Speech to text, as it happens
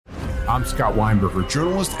I'm Scott Weinberger,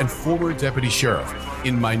 journalist and former deputy sheriff.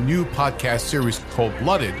 In my new podcast series, Cold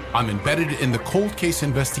Blooded, I'm embedded in the cold case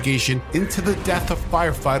investigation into the death of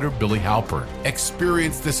firefighter Billy Halpern.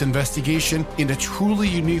 Experience this investigation in a truly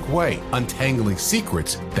unique way, untangling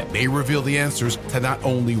secrets that may reveal the answers to not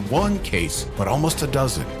only one case, but almost a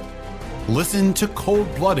dozen. Listen to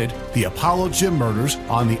Cold Blooded, the Apollo Gym Murders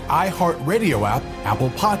on the iHeartRadio app, Apple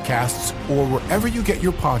Podcasts, or wherever you get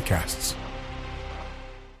your podcasts.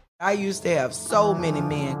 I used to have so many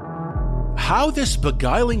men. How this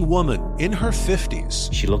beguiling woman in her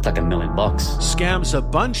 50s, she looked like $1 million, scams a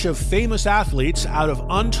bunch of famous athletes out of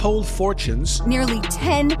untold fortunes. Nearly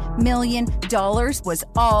 $10 million was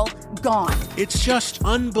all gone. It's just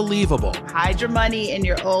unbelievable. Hide your money in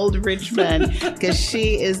your old rich man, because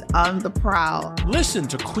she is on the prowl. Listen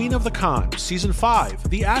to Queen of the Con, Season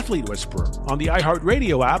 5, The Athlete Whisperer, on the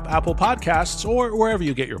iHeartRadio app, Apple Podcasts, or wherever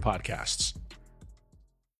you get your podcasts.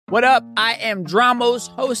 What up? I am Dramos,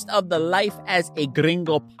 host of the Life as a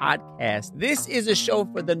Gringo podcast. This is a show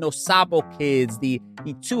for the No Sabo kids, the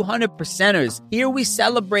 200%ers. Here we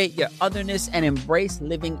celebrate your otherness and embrace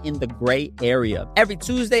living in the gray area. Every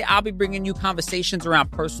Tuesday, I'll be bringing you conversations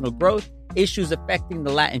around personal growth, issues affecting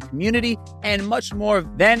the Latin community, and much more.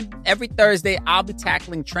 Then, every Thursday, I'll be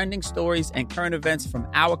tackling trending stories and current events from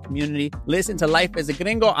our community. Listen to Life as a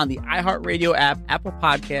Gringo on the iHeartRadio app, Apple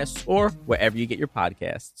Podcasts, or wherever you get your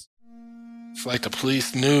podcasts. It's like the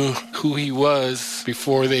police knew who he was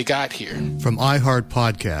before they got here. From iHeart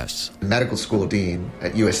Podcasts. The medical school dean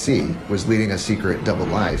at USC was leading a secret double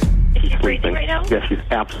life. Is he breathing right now? Yes, he's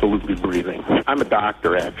absolutely breathing. I'm a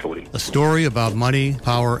doctor, actually. A story about money,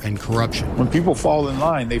 power, and corruption. When people fall in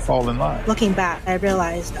line, they fall in line. Looking back, I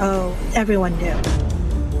realized, everyone knew.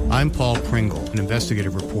 I'm Paul Pringle, an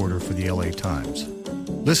investigative reporter for the LA Times.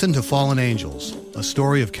 Listen to Fallen Angels, a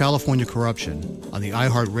story of California corruption on the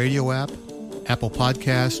iHeartRadio app, Apple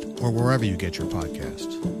Podcast, or wherever you get your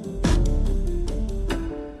podcasts.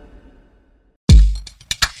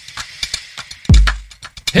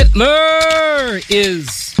 Hitler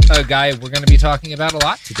is a guy we're going to be talking about a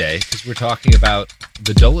lot today because we're talking about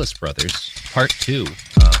the Dulles brothers, Part 2,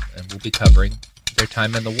 and we'll be covering their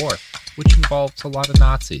time in the war, which involves a lot of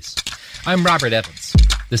Nazis. I'm Robert Evans.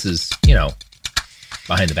 This is,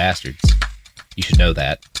 Behind the Bastards. You should know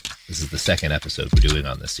that. This is the second episode we're doing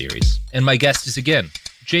on this series. And my guest is, again,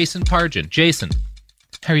 Jason Pargin. Jason,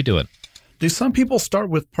 how are you doing? Do some people start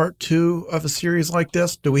with part 2 of a series like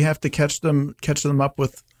this? Do we have to catch them up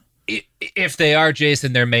with? If they are,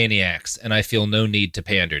 Jason, they're maniacs, and I feel no need to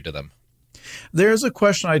pander to them. There's a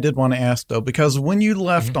question I did want to ask, though, because when you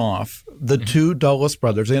left off the two Dulles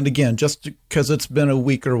brothers, and again, just because it's been a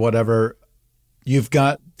week or whatever, you've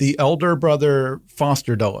got the elder brother,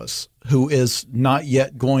 Foster Dulles, who is not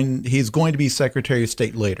yet he's going to be Secretary of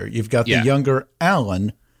State later. You've got the younger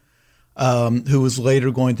Alan, who is later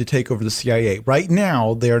going to take over the CIA. Right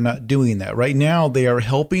now, they are not doing that. Right now, they are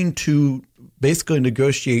helping to basically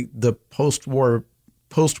negotiate the post-World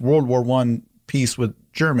War I peace with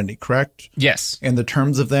Germany, correct? Yes. And the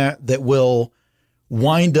terms of that will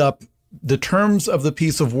wind up, the terms of the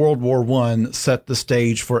peace of World War I set the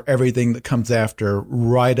stage for everything that comes after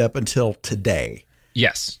right up until today.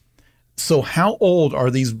 Yes. So how old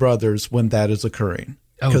are these brothers when that is occurring?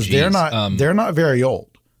 Because they're not very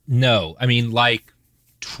old. No, I mean like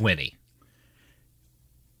 20.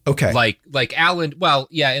 Okay. Like Alan, well,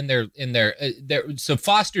 yeah, in their so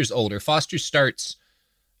Foster's older. Foster starts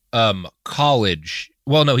college.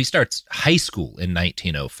 Well, no, he starts high school in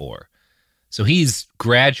 1904. So he's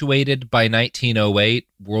graduated by 1908.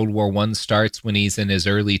 World War I starts when he's in his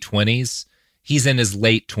early 20s. He's in his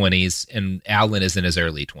late 20s, and Alan is in his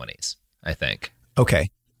early 20s, I think. Okay.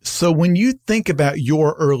 So when you think about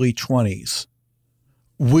your early 20s,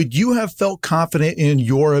 would you have felt confident in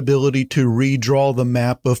your ability to redraw the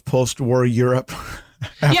map of post-war Europe?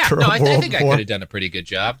 I think I could have done a pretty good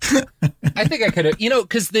job. I think I could have,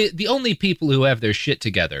 because the only people who have their shit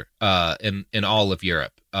together in all of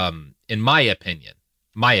Europe, in my opinion,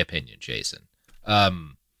 Jason,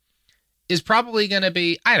 is probably going to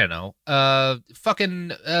be, I don't know,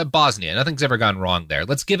 fucking Bosnia. Nothing's ever gone wrong there.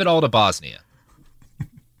 Let's give it all to Bosnia.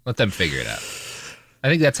 Let them figure it out. I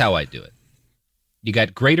think that's how I do it. You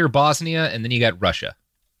got Greater Bosnia, and then you got Russia.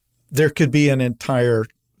 There could be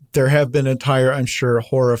there have been entire, I'm sure,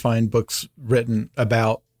 horrifying books written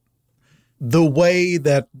about the way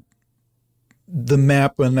that the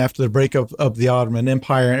map, and after the breakup of the Ottoman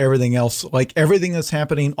Empire and everything else, like everything that's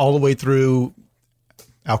happening all the way through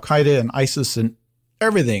Al-Qaeda and ISIS and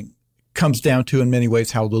everything comes down to, in many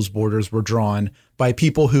ways, how those borders were drawn by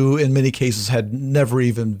people who, in many cases, had never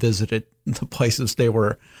even visited the places they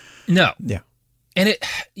were No. Yeah. And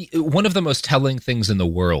one of the most telling things in the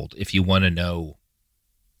world, if you want to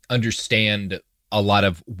understand a lot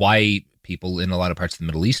of why people in a lot of parts of the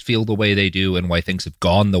Middle East feel the way they do and why things have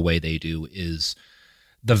gone the way they do, is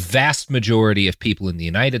the vast majority of people in the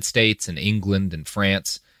United States and England and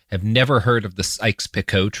France have never heard of the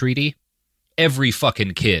Sykes-Picot Treaty. Every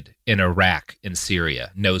fucking kid in Iraq and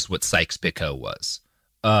Syria knows what Sykes-Picot was,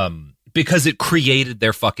 because it created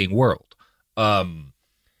their fucking world.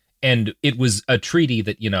 And it was a treaty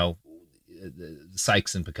that,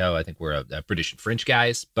 Sykes and Picot, I think, were British and French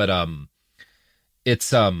guys, but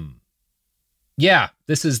this is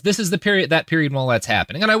the period while that's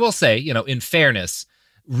happening. And I will say, in fairness,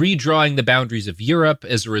 redrawing the boundaries of Europe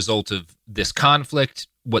as a result of this conflict,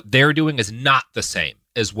 what they're doing is not the same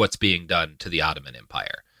as what's being done to the Ottoman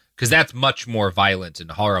Empire, because that's much more violent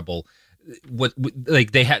and horrible.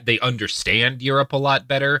 They understand Europe a lot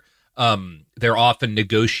better. They're often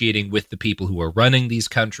negotiating with the people who are running these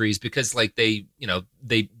countries because, they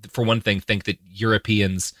for one thing think that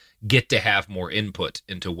Europeans get to have more input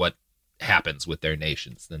into what happens with their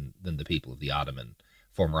nations than the people of the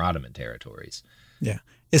former Ottoman territories. Yeah.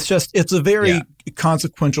 It's a very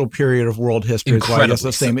consequential period of world history. Incredibly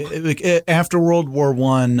the same. After World War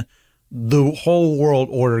I, the whole world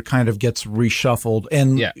order kind of gets reshuffled.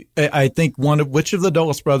 And I think which of the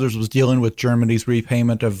Dulles brothers was dealing with Germany's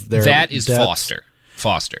repayment of their That is debts?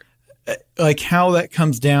 Foster. Like how that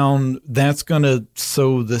comes down, that's going to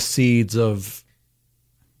sow the seeds of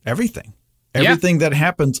everything that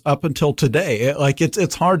happens up until today.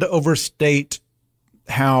 It's hard to overstate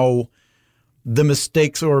how the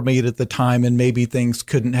mistakes that were made at the time, and maybe things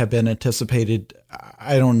couldn't have been anticipated.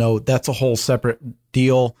 I don't know. That's a whole separate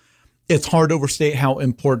deal. It's hard to overstate how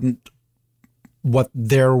important what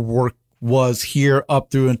their work was here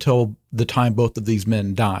up through until the time both of these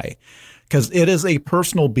men die. Because it is a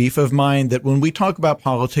personal beef of mine that when we talk about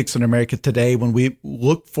politics in America today, when we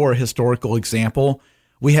look for a historical example,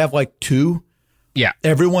 we have two. Yeah.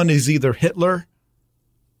 Everyone is either Hitler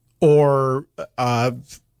or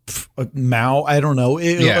Mao. I don't know.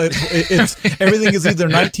 It's everything is either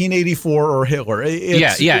 1984 or Hitler.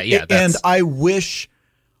 And I wish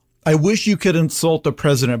you could insult a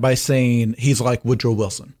president by saying he's like Woodrow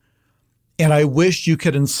Wilson. And I wish you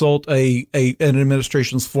could insult an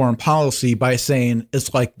administration's foreign policy by saying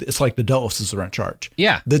it's like the Dulles are in charge.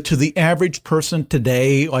 Yeah. To the average person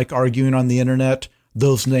today, arguing on the internet,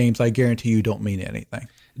 those names, I guarantee you, don't mean anything.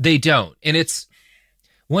 They don't. And it's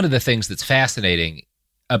one of the things that's fascinating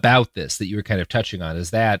about this that you were kind of touching on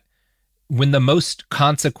is that when the most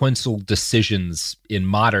consequential decisions in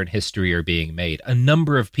modern history are being made, a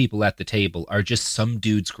number of people at the table are just some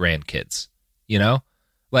dude's grandkids,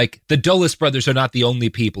 the Dulles brothers are not the only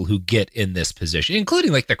people who get in this position,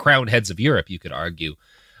 including the crowned heads of Europe, you could argue.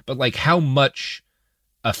 But how much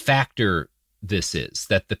a factor this is,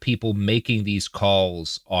 that the people making these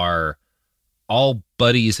calls are all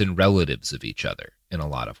buddies and relatives of each other in a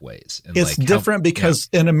lot of ways. And it's different because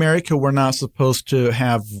in America, we're not supposed to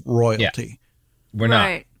have royalty. Yeah. We're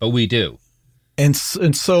not, but we do. And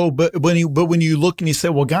so, but when you look and you say,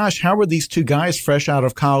 well, gosh, how are these two guys fresh out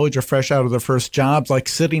of college or fresh out of their first jobs,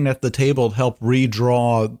 sitting at the table to help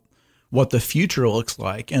redraw what the future looks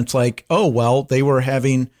like? And it's oh, well, they were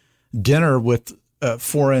having dinner with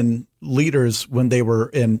foreign leaders when they were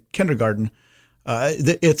in kindergarten.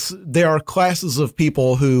 There are classes of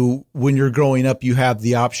people who, when you're growing up, you have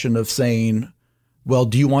the option of saying, well,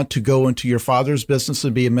 do you want to go into your father's business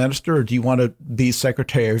and be a minister, or do you want to be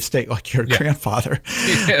Secretary of State like your grandfather?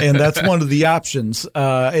 And that's one of the options.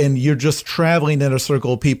 And you're just traveling in a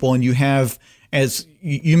circle of people, and you have, as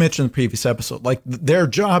you mentioned in the previous episode, their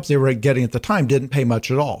jobs they were getting at the time didn't pay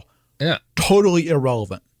much at all. Yeah. Totally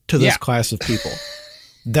irrelevant to this class of people.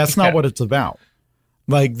 That's not what it's about.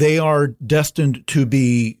 They are destined to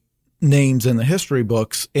be names in the history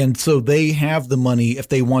books. And so they have the money if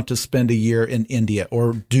they want to spend a year in India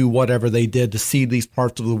or do whatever they did to see these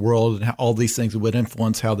parts of the world and all these things that would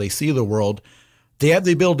influence how they see the world. They have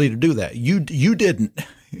the ability to do that. You didn't.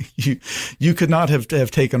 You could not have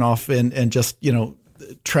taken off and just,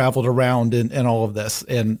 traveled around and all of this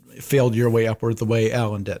and failed your way upward the way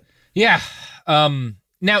Alan did. Yeah.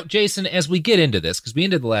 Now, Jason, as we get into this, because we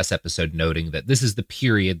ended the last episode noting that this is the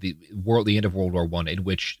period, the end of World War I, in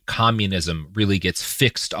which communism really gets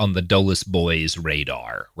fixed on the Dulles boys'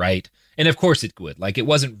 radar, right? And of course it would. It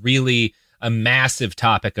wasn't really a massive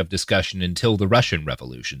topic of discussion until the Russian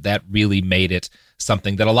Revolution. That really made it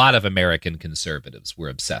something that a lot of American conservatives were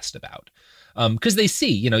obsessed about. Because they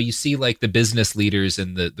see, you see the business leaders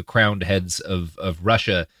and the crowned heads of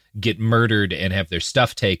Russia get murdered and have their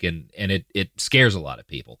stuff taken, and it scares a lot of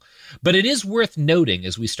people. But it is worth noting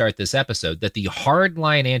as we start this episode that the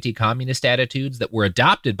hardline anti-communist attitudes that were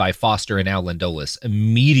adopted by Foster and Allen Dulles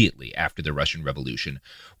immediately after the Russian Revolution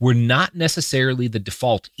were not necessarily the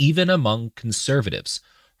default even among conservatives.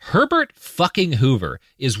 Herbert fucking Hoover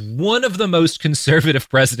is one of the most conservative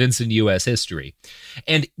presidents in U.S. history.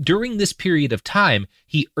 And during this period of time,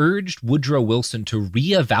 he urged Woodrow Wilson to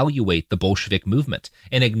reevaluate the Bolshevik movement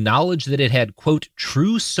and acknowledge that it had, quote,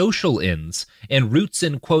 true social ends and roots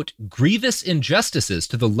in, quote, grievous injustices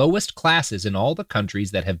to the lowest classes in all the countries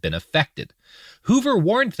that have been affected. Hoover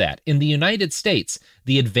warned that, in the United States,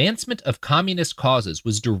 the advancement of communist causes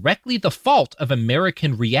was directly the fault of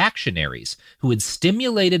American reactionaries who had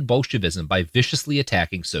stimulated Bolshevism by viciously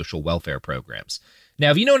attacking social welfare programs. Now,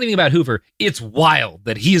 if you know anything about Hoover, it's wild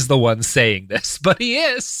that he's the one saying this, but he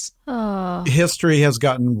is. Oh. History has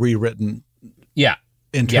gotten rewritten. Yeah.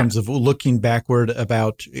 In terms of looking backward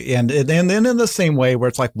about, and then in the same way where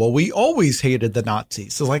it's like, well, we always hated the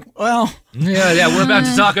Nazis. So like, well. Yeah, we're about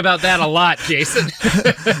to talk about that a lot, Jason.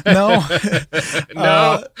 No.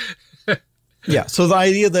 No. Yeah, so the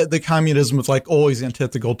idea that the communism is like always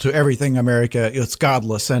antithetical to everything America, it's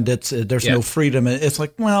godless and there's no freedom. It's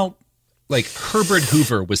like, well. Like Herbert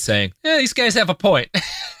Hoover was saying, these guys have a point.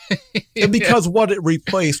 Because what it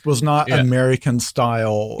replaced was not American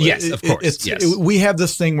style. Yes, of course. We have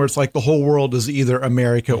this thing where it's like the whole world is either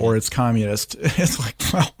America or it's communist. It's like,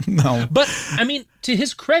 well, no. But, I mean, to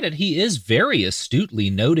his credit, he is very astutely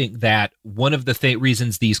noting that one of the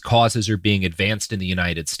reasons these causes are being advanced in the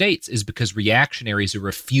United States is because reactionaries are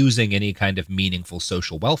refusing any kind of meaningful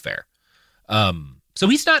social welfare. So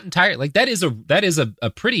he's not entirely, like, that is a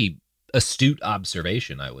pretty astute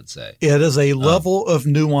observation, I would say. It is a level of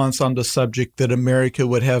nuance on the subject that America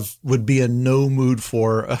would be in no mood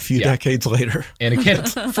for a few decades later. And again,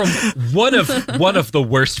 from one of the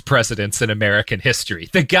worst presidents in American history,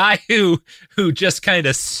 the guy who just kind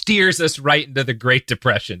of steers us right into the Great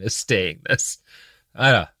Depression is saying this.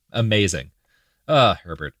 Amazing.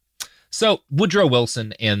 Herbert. So Woodrow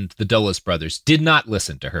Wilson and the Dulles brothers did not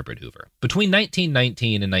listen to Herbert Hoover. Between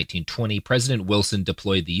 1919 and 1920, President Wilson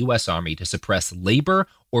deployed the U.S. Army to suppress labor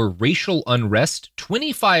or racial unrest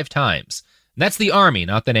 25 times. And that's the Army,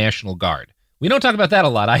 not the National Guard. We don't talk about that a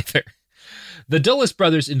lot either. The Dulles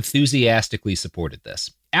brothers enthusiastically supported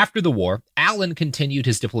this. After the war, Allen continued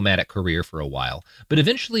his diplomatic career for a while, but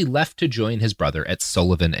eventually left to join his brother at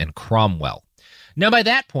Sullivan and Cromwell. Now, by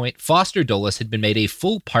that point, Foster Dulles had been made a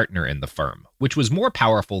full partner in the firm, which was more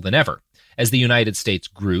powerful than ever. As the United States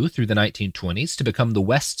grew through the 1920s to become the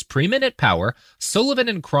West's preeminent power, Sullivan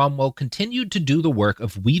and Cromwell continued to do the work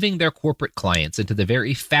of weaving their corporate clients into the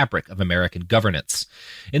very fabric of American governance.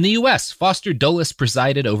 In the U.S., Foster Dulles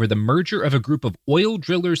presided over the merger of a group of oil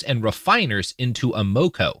drillers and refiners into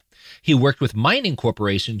Amoco. He worked with mining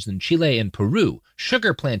corporations in Chile and Peru,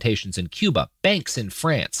 sugar plantations in Cuba, banks in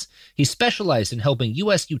France. He specialized in helping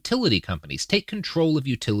U.S. utility companies take control of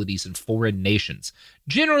utilities in foreign nations,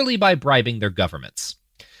 generally by bribing their governments.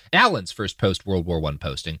 Allen's first post-World War I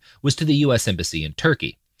posting was to the U.S. Embassy in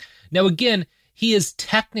Turkey. Now again, he is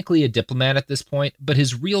technically a diplomat at this point, but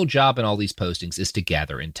his real job in all these postings is to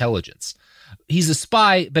gather intelligence. He's a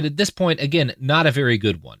spy, but at this point, again, not a very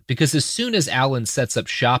good one, because as soon as Allen sets up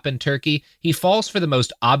shop in Turkey, he falls for the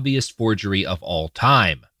most obvious forgery of all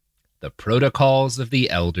time. The Protocols of the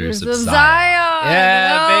Elders of Zion.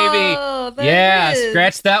 Yeah, baby. Yeah,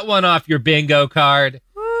 scratch that one off your bingo card.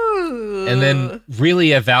 Ooh. And then really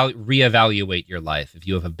reevaluate your life if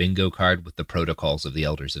you have a bingo card with the Protocols of the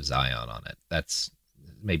Elders of Zion on it. That's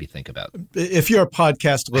maybe think about. If you're a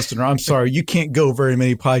podcast listener, I'm sorry, you can't go very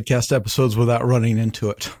many podcast episodes without running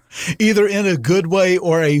into it, either in a good way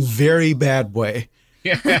or a very bad way.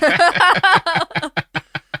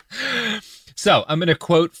 So I'm going to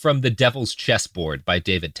quote from The Devil's Chessboard by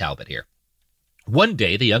David Talbot here. One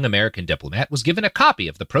day, the young American diplomat was given a copy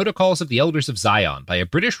of the Protocols of the Elders of Zion by a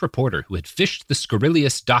British reporter who had fished the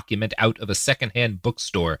scurrilous document out of a second-hand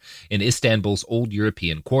bookstore in Istanbul's old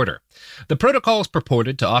European quarter. The Protocols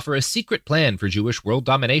purported to offer a secret plan for Jewish world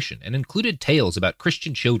domination and included tales about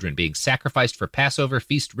Christian children being sacrificed for Passover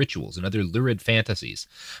feast rituals and other lurid fantasies.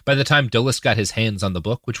 By the time Dulles got his hands on the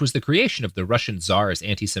book, which was the creation of the Russian Tsar's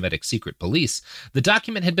anti-Semitic secret police, the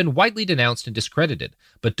document had been widely denounced and discredited,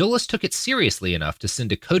 but Dulles took it seriously enough to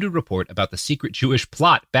send a coded report about the secret Jewish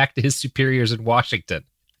plot back to his superiors in Washington.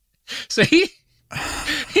 So he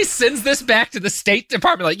sends this back to the State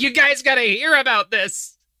Department like, you guys got to hear about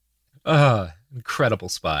this. Incredible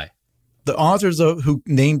spy. The authors who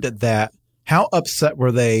named it that How upset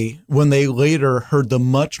were they when they later heard the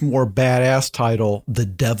much more badass title, The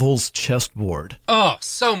Devil's Chessboard? Oh,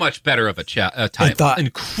 so much better of a title. Thought,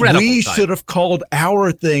 incredible we title. should have called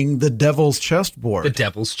our thing The Devil's Chessboard. The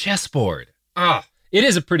Devil's Chessboard. Oh, it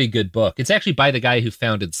is a pretty good book. It's actually by the guy who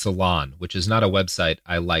founded Salon, which is not a website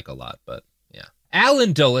I like a lot, but yeah.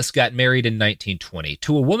 Alan Dulles got married in 1920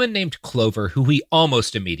 to a woman named Clover, who he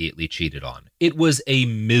almost immediately cheated on. It was a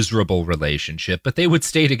miserable relationship, but they would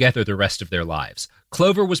stay together the rest of their lives.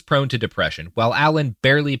 Clover was prone to depression, while Alan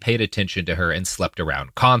barely paid attention to her and slept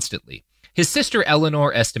around constantly. His sister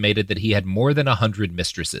Eleanor estimated that he had more than 100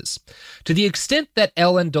 mistresses. To the extent that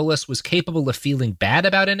Alan Dulles was capable of feeling bad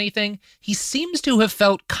about anything, he seems to have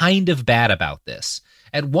felt kind of bad about this.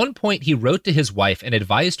 At one point, he wrote to his wife and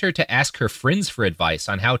advised her to ask her friends for advice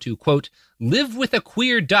on how to, quote, live with a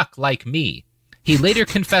queer duck like me. He later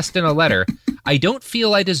confessed in a letter, I don't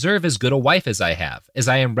feel I deserve as good a wife as I have, as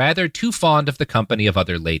I am rather too fond of the company of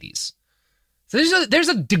other ladies. So there's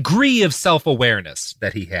a degree of self-awareness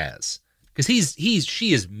that he has. Because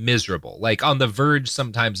she is miserable, like on the verge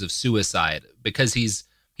sometimes of suicide, because he's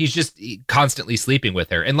just constantly sleeping with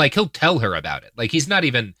her, and like he'll tell her about it. Like he's not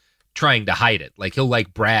even trying to hide it. Like he'll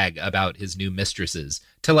like brag about his new mistresses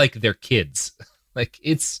to like their kids. Like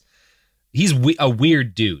he's a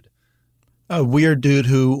weird dude. A weird dude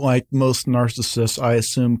who, like most narcissists, I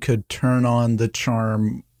assume could turn on the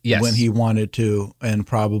charm when he wanted to, and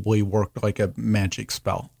probably work like a magic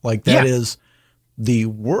spell. Like that is the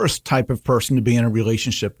worst type of person to be in a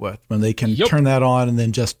relationship with, when they can turn that on and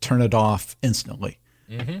then just turn it off instantly.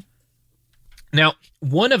 Mm-hmm. Now,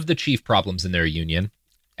 one of the chief problems in their union,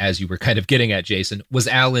 as you were kind of getting at, Jason, was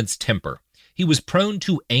Alan's temper. He was prone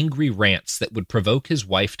to angry rants that would provoke his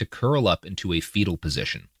wife to curl up into a fetal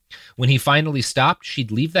position. When he finally stopped,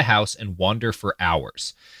 she'd leave the house and wander for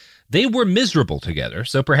hours. They were miserable together,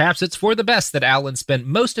 so perhaps it's for the best that Alan spent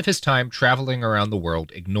most of his time traveling around the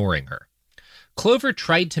world ignoring her. Clover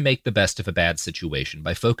tried to make the best of a bad situation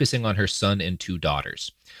by focusing on her son and 2 daughters.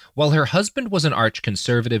 While her husband was an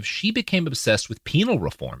arch-conservative, she became obsessed with penal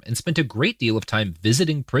reform and spent a great deal of time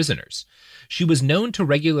visiting prisoners. She was known to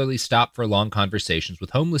regularly stop for long conversations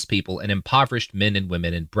with homeless people and impoverished men and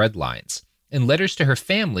women in bread lines. In letters to her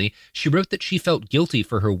family, she wrote that she felt guilty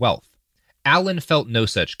for her wealth. Alan felt no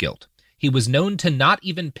such guilt. He was known to not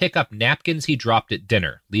even pick up napkins he dropped at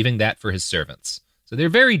dinner, leaving that for his servants. So they're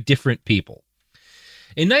very different people.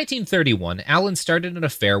 In 1931, Alan started an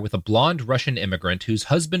affair with a blonde Russian immigrant whose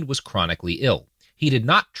husband was chronically ill. He did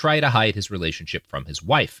not try to hide his relationship from his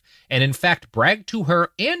wife, and in fact bragged to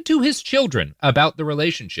her and to his children about the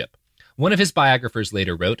relationship. One of his biographers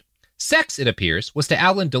later wrote, sex, it appears, was to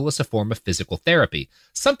Alan Dulles a form of physical therapy,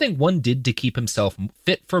 something one did to keep himself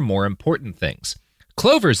fit for more important things.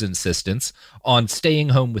 Clover's insistence on staying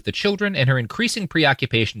home with the children and her increasing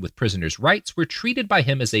preoccupation with prisoners' rights were treated by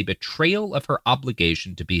him as a betrayal of her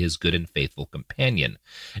obligation to be his good and faithful companion.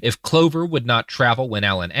 If Clover would not travel when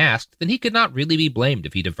Alan asked, then he could not really be blamed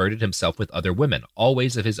if he diverted himself with other women,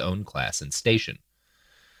 always of his own class and station.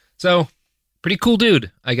 So, pretty cool dude,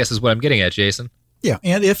 I guess is what I'm getting at, Jason. Yeah,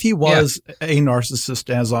 and if he was a narcissist,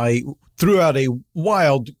 as I threw out a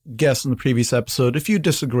wild guess in the previous episode, if you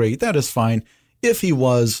disagree, that is fine. If he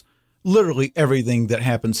was, literally everything that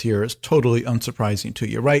happens here is totally unsurprising to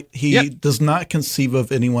you, right? He does not conceive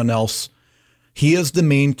of anyone else. He is the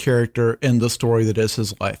main character in the story that is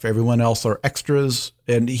his life. Everyone else are extras,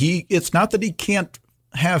 and it's not that he can't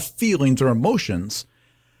have feelings or emotions,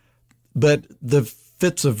 but the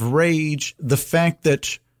fits of rage, the fact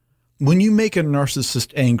that when you make a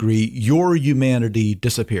narcissist angry, your humanity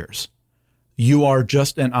disappears. You are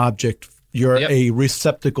just an object. You're a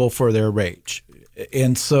receptacle for their rage.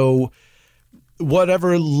 And so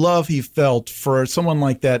whatever love he felt for someone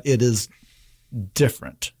like that, it is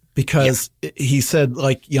different because he said,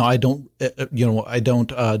 like, I don't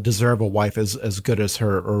deserve a wife as good as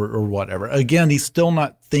her or whatever. Again, he's still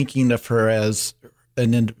not thinking of her as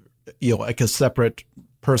like a separate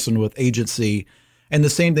person with agency. And the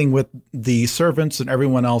same thing with the servants and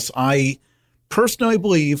everyone else. I personally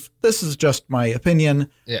believe, this is just my opinion,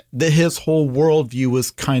 that his whole worldview was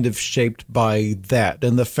kind of shaped by that.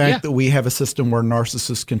 And the fact that we have a system where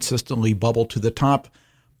narcissists consistently bubble to the top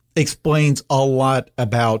explains a lot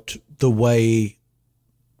about the way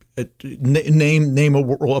name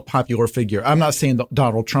a popular figure. I'm not saying that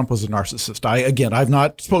Donald Trump was a narcissist. I've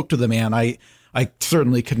not spoke to the man. I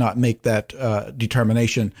certainly could not make that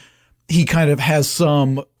determination. He kind of has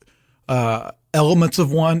some elements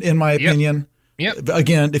of one, in my opinion. Yep.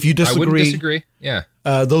 Again, if you disagree, I wouldn't disagree. Yeah.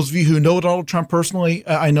 Those of you who know Donald Trump personally,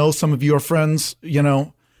 I know some of you are friends.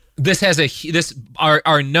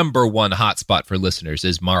 Our number one hotspot for listeners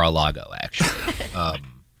is Mar-a-Lago, actually.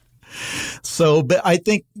 So, but I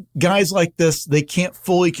think guys like this, they can't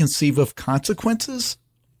fully conceive of consequences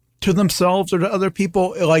to themselves or to other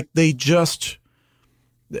people. Like they just,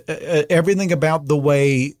 everything about the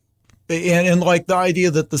way, and like the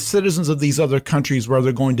idea that the citizens of these other countries where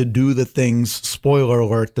they're going to do the things, spoiler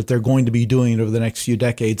alert, that they're going to be doing over the next few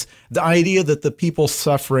decades, the idea that the people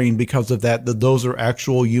suffering because of that those are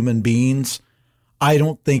actual human beings, I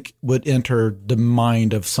don't think would enter the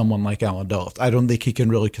mind of someone like Allen Dulles. I don't think he can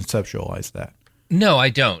really conceptualize that. No, I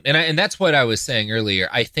don't. And that's what I was saying earlier,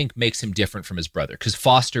 I think makes him different from his brother, because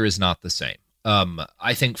Foster is not the same.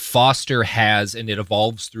 I think Foster has, and it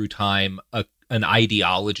evolves through time, an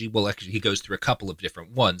ideology. Well, actually, he goes through a couple of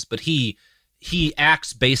different ones, but he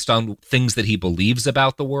acts based on things that he believes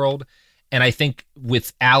about the world. And I think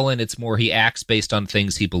with Allen, it's more he acts based on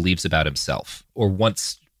things he believes about himself or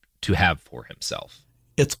wants to have for himself.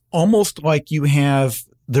 It's almost like you have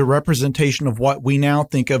the representation of what we now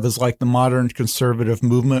think of as like the modern conservative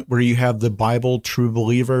movement, where you have the Bible true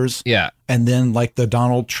believers. Yeah. And then like the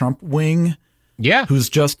Donald Trump wing. Yeah. Who's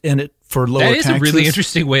just in it for lower taxes. That is a really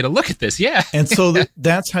interesting way to look at this. Yeah. And so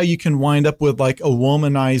that's how you can wind up with like a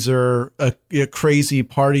womanizer, a crazy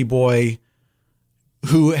party boy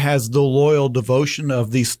who has the loyal devotion of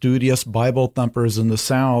these studious Bible thumpers in the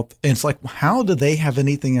South. And it's like, how do they have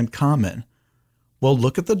anything in common? Well,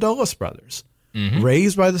 look at the Dulles brothers. Mm-hmm.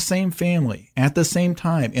 Raised by the same family at the same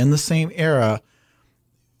time in the same era,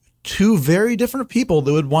 two very different people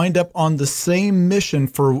that would wind up on the same mission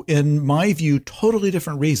for, in my view, totally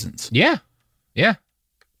different reasons. Yeah. Yeah.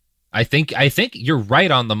 I think you're right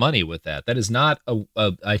on the money with that. That is not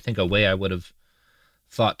I think a way I would have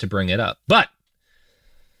thought to bring it up, but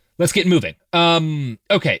let's get moving.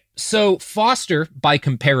 Okay, so Foster, by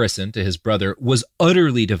comparison to his brother, was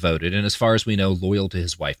utterly devoted and, as far as we know, loyal to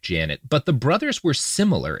his wife, Janet. But the brothers were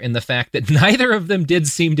similar in the fact that neither of them did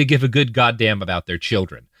seem to give a good goddamn about their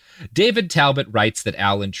children. David Talbot writes that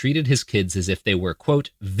Allen treated his kids as if they were,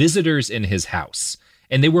 quote, visitors in his house.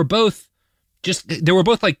 And they were both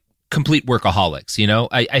like complete workaholics, you know?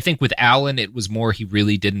 I think with Allen, it was more he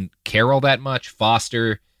really didn't care all that much.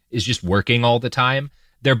 Foster is just working all the time.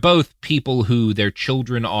 They're both people who their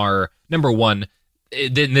children are, number one,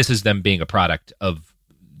 then this is them being a product of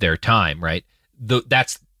their time, right?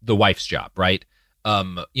 That's the wife's job, right?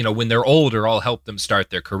 When they're older, I'll help them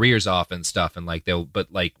start their careers off and stuff. And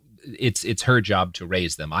it's her job to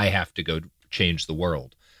raise them. I have to go change the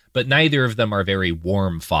world. But neither of them are very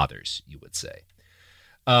warm fathers, you would say.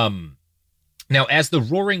 Now, as the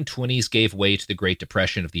Roaring '20s gave way to the Great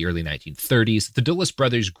Depression of the early 1930s, the Dulles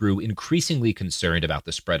brothers grew increasingly concerned about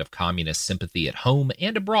the spread of communist sympathy at home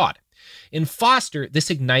and abroad. In Foster, this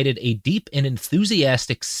ignited a deep and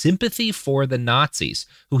enthusiastic sympathy for the Nazis,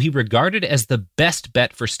 who he regarded as the best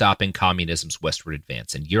bet for stopping communism's westward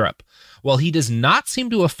advance in Europe. While he does not seem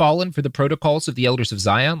to have fallen for the protocols of the Elders of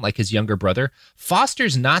Zion like his younger brother,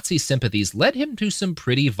 Foster's Nazi sympathies led him to some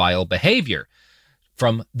pretty vile behavior.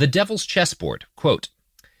 From The Devil's Chessboard, quote,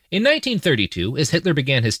 in 1932, as Hitler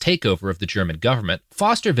began his takeover of the German government,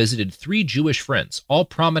 Foster visited 3 Jewish friends, all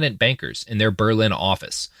prominent bankers, in their Berlin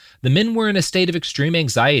office. The men were in a state of extreme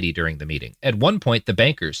anxiety during the meeting. At one point, the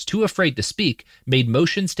bankers, too afraid to speak, made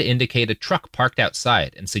motions to indicate a truck parked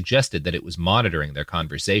outside and suggested that it was monitoring their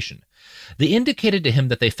conversation. They indicated to him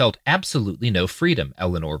that they felt absolutely no freedom,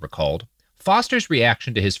 Eleanor recalled. Foster's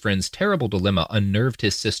reaction to his friend's terrible dilemma unnerved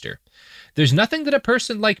his sister. There's nothing that a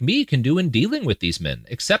person like me can do in dealing with these men,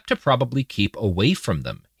 except to probably keep away from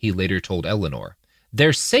them, he later told Eleanor.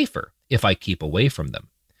 They're safer if I keep away from them.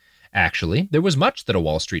 Actually, there was much that a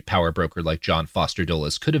Wall Street power broker like John Foster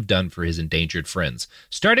Dulles could have done for his endangered friends,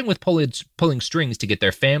 starting with pulling strings to get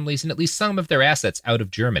their families and at least some of their assets out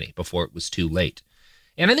of Germany before it was too late.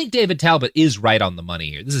 And I think David Talbot is right on the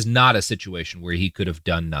money here. This is not a situation where he could have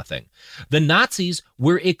done nothing. The Nazis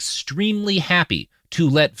were extremely happy to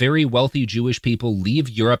let very wealthy Jewish people leave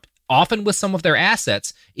Europe, often with some of their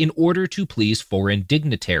assets, in order to please foreign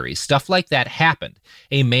dignitaries. Stuff like that happened.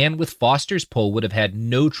 A man with Foster's pull would have had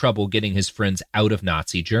no trouble getting his friends out of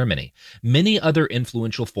Nazi Germany. Many other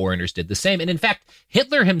influential foreigners did the same, and in fact,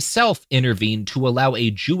 Hitler himself intervened to allow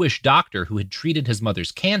a Jewish doctor who had treated his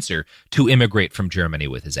mother's cancer to immigrate from Germany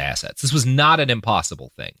with his assets. This was not an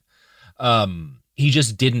impossible thing. He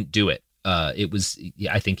just didn't do it.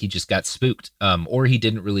 I think he just got spooked, or he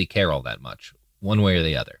didn't really care all that much, one way or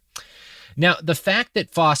the other. Now, the fact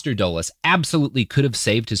that Foster Dulles absolutely could have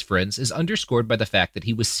saved his friends is underscored by the fact that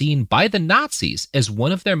he was seen by the Nazis as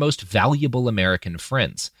one of their most valuable American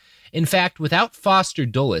friends. In fact, without Foster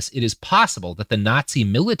Dulles, it is possible that the Nazi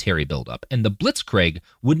military buildup and the Blitzkrieg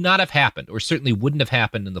would not have happened, or certainly wouldn't have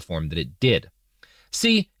happened in the form that it did.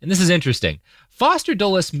 See, and this is interesting, Foster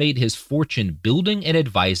Dulles made his fortune building and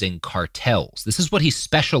advising cartels. This is what he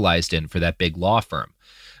specialized in for that big law firm.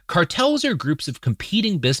 Cartels are groups of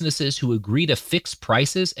competing businesses who agree to fix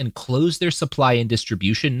prices and close their supply and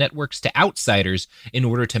distribution networks to outsiders in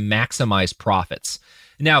order to maximize profits.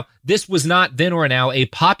 Now, this was not then or now a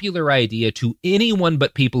popular idea to anyone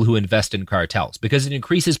but people who invest in cartels because it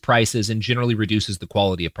increases prices and generally reduces the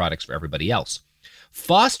quality of products for everybody else.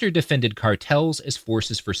 Foster defended cartels as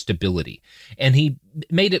forces for stability, and he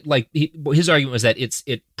made it like his argument was that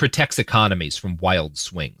it protects economies from wild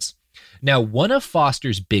swings. Now, one of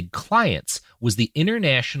Foster's big clients was the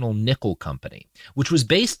International Nickel Company, which was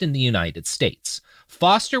based in the United States.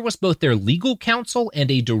 Foster was both their legal counsel and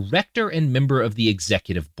a director and member of the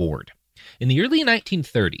executive board. In the early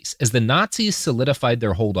 1930s, as the Nazis solidified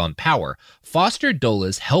their hold on power, Foster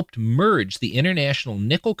Dulles helped merge the International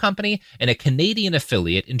Nickel Company and a Canadian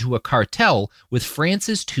affiliate into a cartel with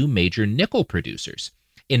France's two major nickel producers.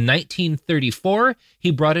 In 1934,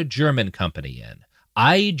 he brought a German company in,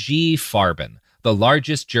 IG Farben, the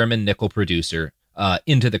largest German nickel producer,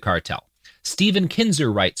 into the cartel. Stephen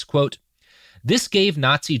Kinzer writes, quote, "This gave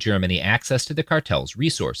Nazi Germany access to the cartel's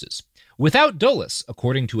resources. Without Dulles,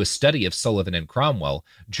 according to a study of Sullivan and Cromwell,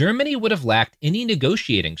 Germany would have lacked any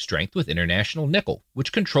negotiating strength with International Nickel,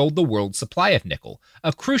 which controlled the world's supply of nickel,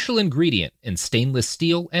 a crucial ingredient in stainless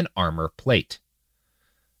steel and armor plate."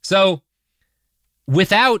 So,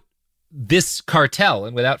 without this cartel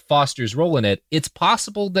and without Foster's role in it, it's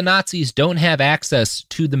possible the Nazis don't have access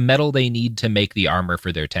to the metal they need to make the armor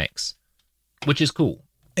for their tanks, which is cool.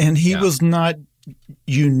 And he was not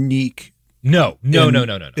unique. No. In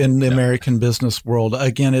the American business world.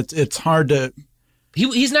 Again, it's hard to.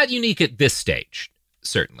 He's not unique at this stage,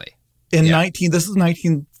 certainly. This is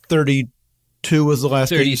 1932 was the last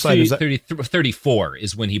 34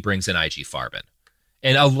 is when he brings in IG Farben.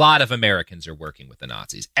 And a lot of Americans are working with the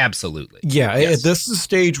Nazis. Absolutely. Yeah. Yes. This is a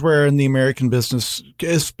stage where in the American business,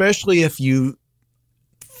 especially if you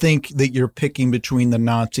think that you're picking between the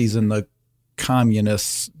Nazis and the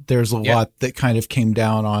communists, there's a lot that kind of came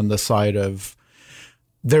down on the side of,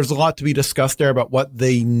 there's a lot to be discussed there about what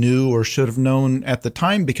they knew or should have known at the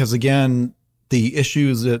time. Because again, the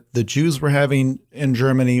issues that the Jews were having in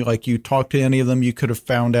Germany, like you talk to any of them, you could have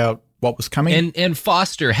found out what was coming. And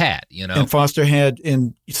Foster had,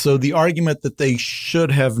 and so the argument that they should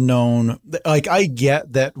have known, like I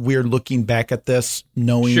get that we're looking back at this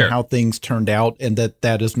knowing how things turned out and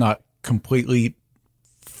that is not completely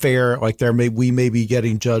fair. Like we may be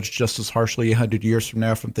getting judged just as harshly 100 years from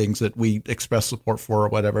now from things that we express support for or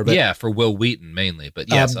whatever. But, for Will Wheaton mainly, but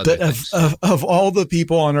yes, of all the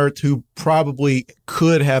people on earth who probably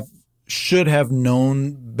should have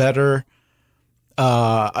known better,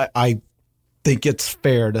 I think it's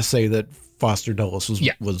fair to say that Foster Dulles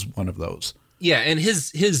was one of those. Yeah, and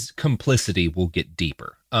his complicity will get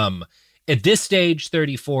deeper. At this stage,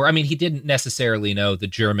 34, I mean, he didn't necessarily know the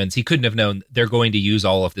Germans. He couldn't have known they're going to use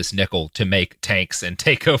all of this nickel to make tanks and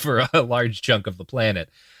take over a large chunk of the planet.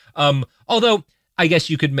 Although, I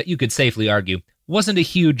guess you could safely argue, wasn't a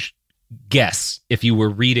huge guess if you were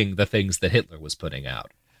reading the things that Hitler was putting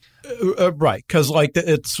out. Right, because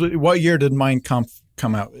it's what year did Mein Kampf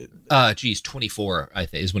come out? 24, I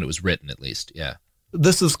think, is when it was written, at least. Yeah,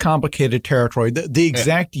 this is complicated territory. The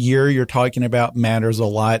exact year you're talking about matters a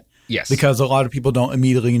lot. Yes, because a lot of people don't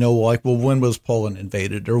immediately know, when was Poland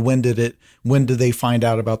invaded, or when did they find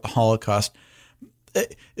out about the Holocaust?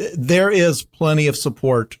 There is plenty of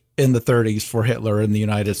support in the 30s for Hitler in the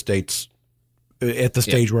United States at the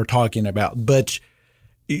stage we're talking about, but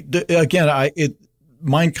again,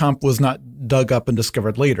 Mein Kampf was not dug up and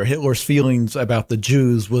discovered later. Hitler's feelings about the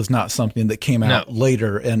Jews was not something that came out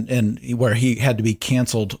later and where he had to be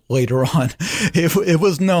canceled later on. It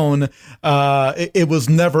was known. It was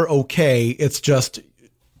never okay. It's just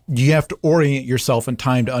you have to orient yourself in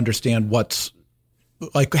time to understand what's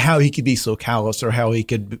like how he could be so callous or how he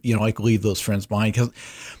could leave those friends behind. Because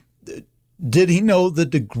did he know the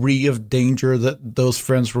degree of danger that those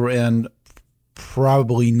friends were in?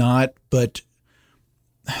 Probably not, but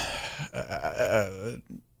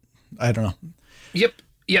I don't know. Yep.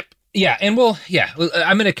 Yeah. And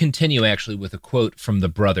I'm going to continue actually with a quote from the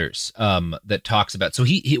brothers that talks about, so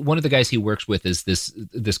he one of the guys he works with is this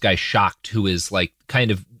guy Schacht, who is like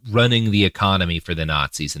kind of running the economy for the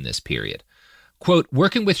Nazis in this period. Quote,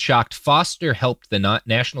 working with Schacht, Foster helped the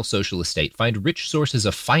National Socialist state find rich sources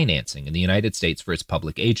of financing in the United States for its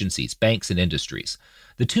public agencies, banks, and industries.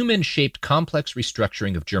 The two men shaped complex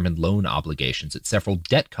restructuring of German loan obligations at several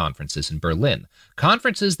debt conferences in Berlin,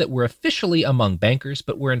 conferences that were officially among bankers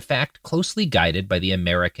but were in fact closely guided by the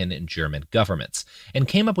American and German governments, and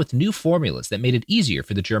came up with new formulas that made it easier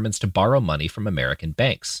for the Germans to borrow money from American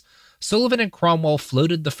banks. Sullivan and Cromwell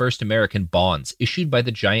floated the first American bonds issued by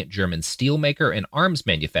the giant German steelmaker and arms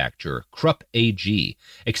manufacturer Krupp AG,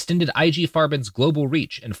 extended IG Farben's global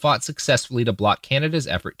reach, and fought successfully to block Canada's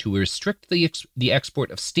effort to restrict the export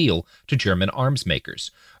of steel to German arms makers.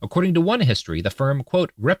 According to one history, the firm,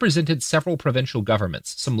 quote, represented several provincial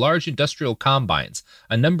governments, some large industrial combines,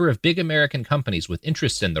 a number of big American companies with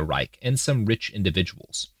interests in the Reich, and some rich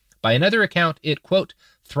individuals. By another account, it, quote,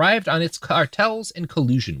 thrived on its cartels and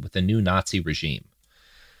collusion with the new Nazi regime.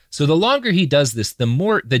 So the longer he does this,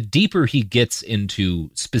 the deeper he gets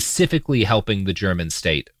into specifically helping the German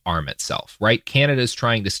state arm itself, right? Canada's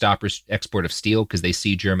trying to stop export of steel because they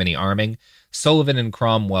see Germany arming. Sullivan and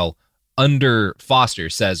Cromwell, under Foster,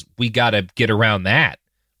 says, we got to get around that.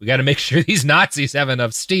 We got to make sure these Nazis have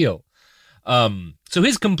enough steel. So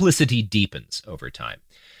his complicity deepens over time.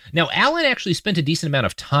 Now, Allen actually spent a decent amount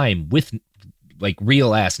of time with like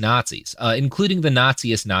real-ass Nazis, including the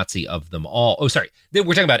Naziest Nazi of them all. Oh, sorry. We're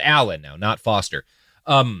talking about Allen now, not Foster.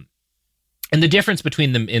 And the difference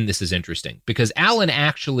between them in this is interesting, because Allen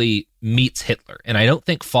actually meets Hitler, and I don't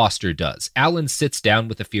think Foster does. Allen sits down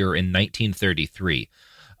with the Fuhrer in 1933.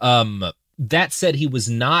 That said, he was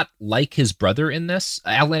not like his brother in this.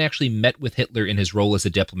 Allen actually met with Hitler in his role as a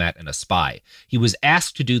diplomat and a spy. He was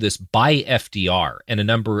asked to do this by FDR, and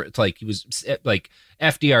FDR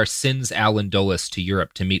sends Allen Dulles to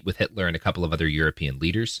Europe to meet with Hitler and a couple of other European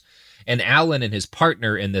leaders. And Allen and his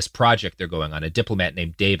partner in this project they're going on, a diplomat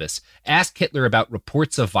named Davis, asked Hitler about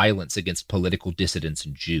reports of violence against political dissidents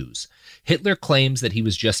and Jews. Hitler claims that he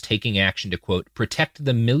was just taking action to, quote, protect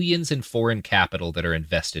the millions in foreign capital that are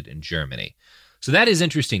invested in Germany. So that is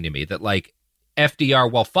interesting to me, that like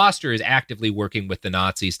FDR, while Foster is actively working with the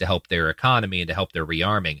Nazis to help their economy and to help their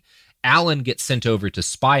rearming, Allen gets sent over to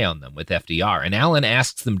spy on them with FDR. And Allen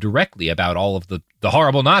asks them directly about all of the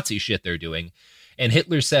horrible Nazi shit they're doing. And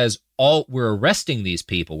Hitler says, we're arresting these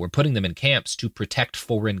people, we're putting them in camps to protect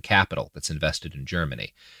foreign capital that's invested in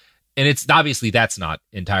Germany. And it's obviously that's not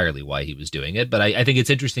entirely why he was doing it, but I think it's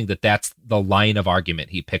interesting that that's the line of argument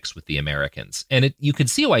he picks with the Americans. And you can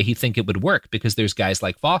see why he think it would work, because there's guys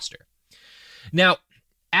like Foster. Now,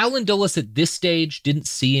 Allen Dulles at this stage didn't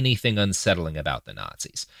see anything unsettling about the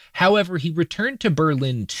Nazis. However, he returned to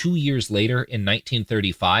Berlin 2 years later in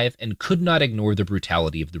 1935 and could not ignore the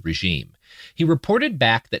brutality of the regime. He reported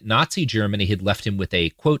back that Nazi Germany had left him with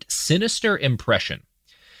a, quote, sinister impression.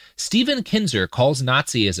 Stephen Kinzer calls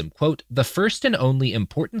Nazism, quote, the first and only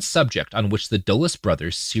important subject on which the Dulles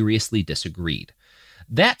brothers seriously disagreed.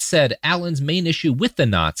 That said, Allen's main issue with the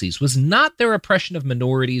Nazis was not their oppression of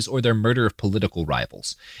minorities or their murder of political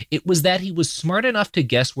rivals. It was that he was smart enough to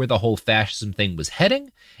guess where the whole fascism thing was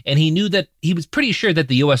heading, and he was pretty sure that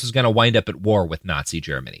the U.S. was going to wind up at war with Nazi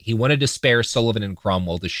Germany. He wanted to spare Sullivan and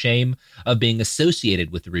Cromwell the shame of being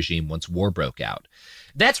associated with the regime once war broke out.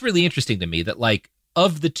 That's really interesting to me, that like,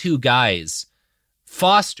 of the two guys,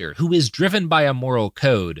 Foster, who is driven by a moral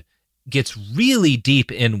code, gets really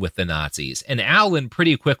deep in with the Nazis, and Allen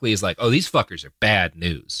pretty quickly is like, oh, these fuckers are bad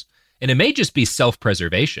news. And it may just be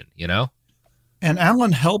self-preservation, you know? And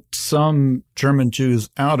Allen helped some German Jews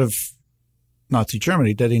out of Nazi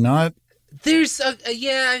Germany, did he not?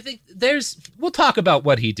 I think we'll talk about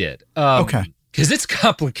what he did. Okay. Because it's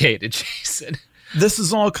complicated, Jason. This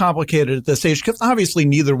is all complicated at this stage, because obviously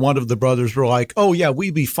neither one of the brothers were like, oh, yeah,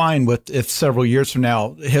 we'd be fine with if several years from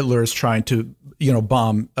now Hitler is trying to,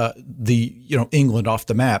 bomb England off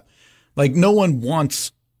the map. Like, no one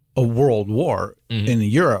wants a world war in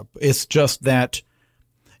Europe. It's just that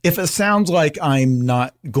if it sounds like I'm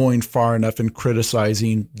not going far enough in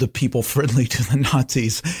criticizing the people friendly to the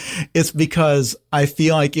Nazis, it's because I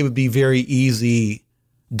feel like it would be very easy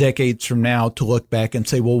decades from now to look back and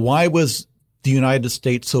say, well, why was the United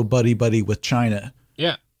States so buddy-buddy with China?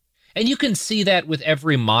 Yeah. And you can see that with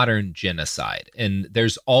every modern genocide. And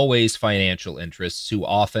there's always financial interests who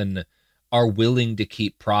often are willing to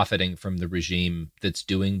keep profiting from the regime that's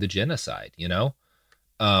doing the genocide, you know?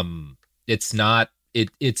 It's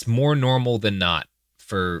more normal than not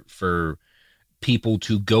for people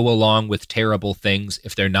to go along with terrible things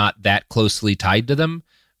if they're not that closely tied to them,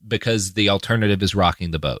 because the alternative is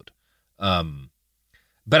rocking the boat.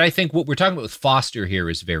 But I think what we're talking about with Foster here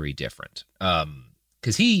is very different.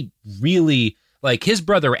 Because he really, Like, his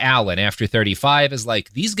brother Alan, after 35, is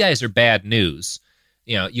like, these guys are bad news.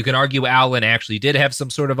 You know, you can argue Alan actually did have some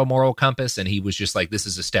sort of a moral compass, and he was just like, this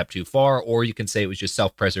is a step too far, or you can say it was just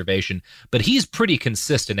self-preservation. But he's pretty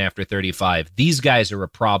consistent after 35. These guys are a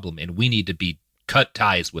problem, and we need to cut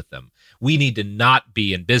ties with them. We need to not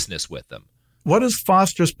be in business with them. What is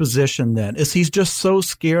Foster's position then? Is he just so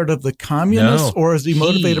scared of the communists, or is he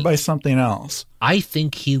motivated by something else? I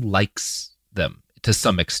think he likes them to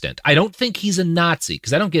some extent. I don't think he's a Nazi,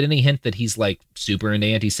 because I don't get any hint that he's like super into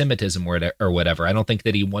anti-Semitism or whatever. I don't think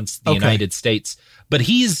that he wants the United States, but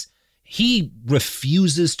he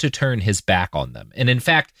refuses to turn his back on them. And in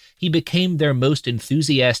fact, he became their most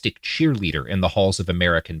enthusiastic cheerleader in the halls of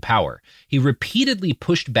American power. He repeatedly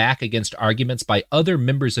pushed back against arguments by other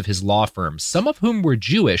members of his law firm, some of whom were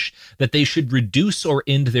Jewish, that they should reduce or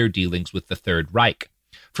end their dealings with the Third Reich.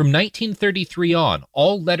 From 1933 on,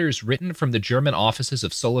 all letters written from the German offices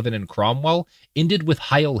of Sullivan and Cromwell ended with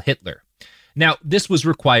Heil Hitler. Now, this was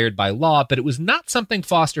required by law, but it was not something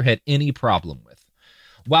Foster had any problem with.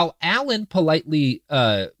 While Alan politely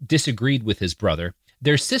disagreed with his brother,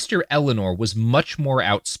 their sister Eleanor was much more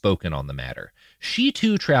outspoken on the matter. She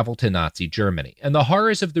too traveled to Nazi Germany, and the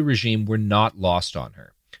horrors of the regime were not lost on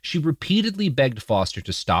her. She repeatedly begged Foster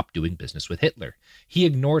to stop doing business with Hitler. He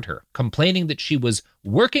ignored her, complaining that she was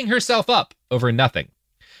working herself up over nothing.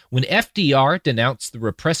 When FDR denounced the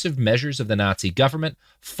repressive measures of the Nazi government,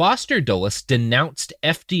 Foster Dulles denounced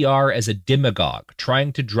FDR as a demagogue,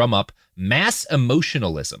 trying to drum up mass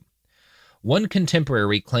emotionalism. One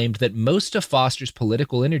contemporary claimed that most of Foster's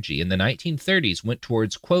political energy in the 1930s went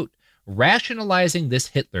towards, quote, rationalizing this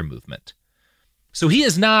Hitler movement. So he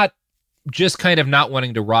is not just kind of not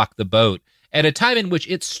wanting to rock the boat at a time in which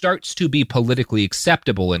it starts to be politically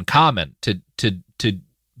acceptable and common to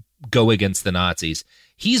go against the Nazis.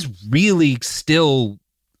 He's really still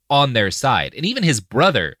on their side. And even his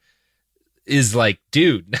brother is like,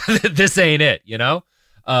 dude, this ain't it, you know?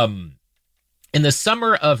 In the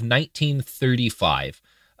summer of 1935,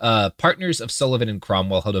 partners of Sullivan and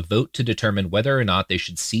Cromwell held a vote to determine whether or not they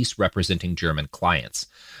should cease representing German clients.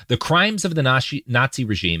 The crimes of the Nazi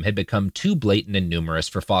regime had become too blatant and numerous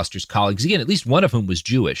for Foster's colleagues, again, at least one of whom was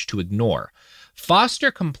Jewish, to ignore.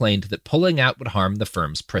 Foster complained that pulling out would harm the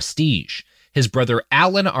firm's prestige. His brother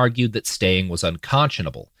Alan argued that staying was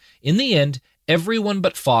unconscionable. In the end, everyone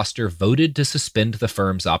but Foster voted to suspend the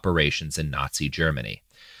firm's operations in Nazi Germany.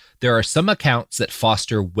 There are some accounts that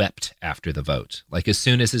Foster wept after the vote. Like, as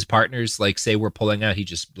soon as his partners, like, say we're pulling out, he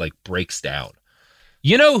just, like, breaks down.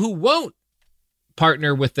 You know who won't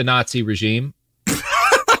partner with the Nazi regime?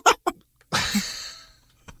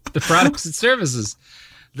 The products and services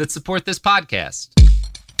that support this podcast.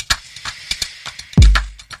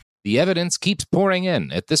 The evidence keeps pouring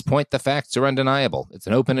in. At this point, the facts are undeniable. It's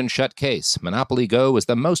an open and shut case. Monopoly Go is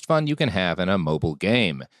the most fun you can have in a mobile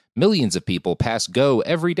game. Millions of people pass Go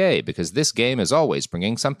every day because this game is always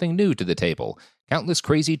bringing something new to the table. Countless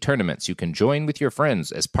crazy tournaments you can join with your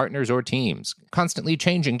friends as partners or teams. Constantly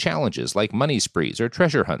changing challenges like money sprees or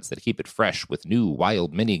treasure hunts that keep it fresh with new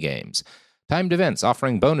wild mini-games. Timed events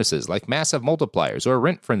offering bonuses like massive multipliers or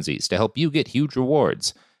rent frenzies to help you get huge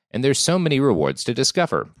rewards. And there's so many rewards to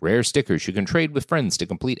discover. Rare stickers you can trade with friends to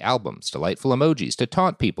complete albums, delightful emojis to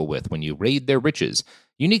taunt people with when you raid their riches,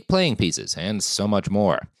 unique playing pieces, and so much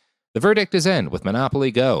more. The verdict is in with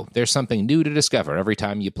Monopoly Go. There's something new to discover every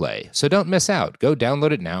time you play. So don't miss out. Go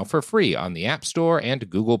download it now for free on the App Store and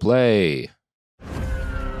Google Play.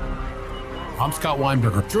 I'm Scott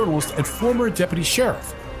Weinberger, journalist and former deputy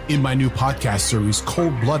sheriff. In my new podcast series,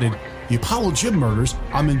 Cold Blooded, The Apollo Gym Murders,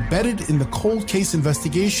 I'm embedded in the cold case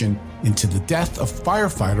investigation into the death of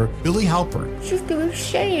firefighter Billy Halpern. It's just a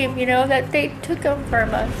shame, that they took him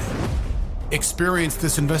from us. Experience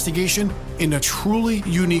this investigation in a truly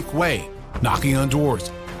unique way, knocking on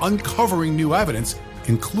doors, uncovering new evidence,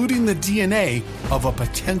 including the DNA of a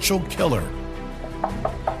potential killer.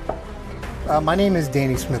 My name is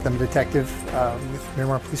Danny Smith. I'm a detective with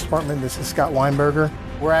Miramar Police Department. This is Scott Weinberger.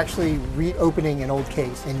 We're actually reopening an old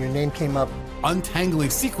case, and your name came up. Untangling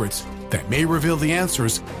secrets that may reveal the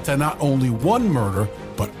answers to not only one murder,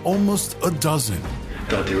 but almost a dozen.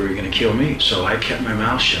 Thought they were going to kill me, so I kept my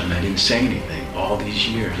mouth shut and I didn't say anything. All these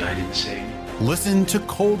years, I didn't say anything. Listen to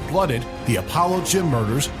Cold Blooded, The Apollo Gym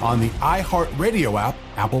Murders on the iHeartRadio app,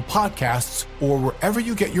 Apple Podcasts, or wherever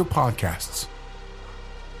you get your podcasts.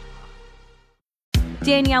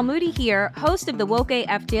 Danielle Moody here, host of the Woke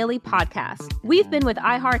AF Daily podcast. We've been with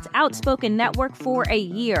iHeart's Outspoken Network for a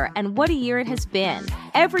year, and what a year it has been.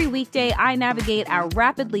 Every weekday, I navigate our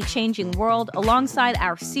rapidly changing world alongside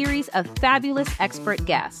our series of fabulous expert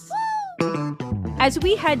guests. As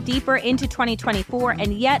we head deeper into 2024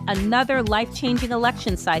 and yet another life-changing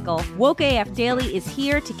election cycle, Woke AF Daily is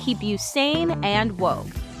here to keep you sane and woke.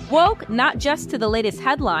 Woke not just to the latest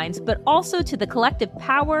headlines, but also to the collective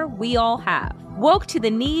power we all have. Woke to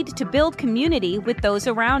the need to build community with those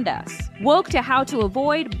around us. Woke to how to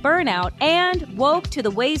avoid burnout, and woke to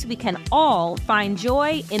the ways we can all find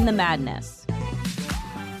joy in the madness.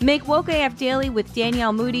 Make Woke AF Daily with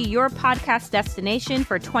Danielle Moody your podcast destination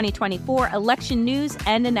for 2024 election news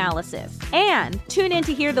and analysis. And tune in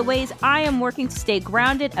to hear the ways I am working to stay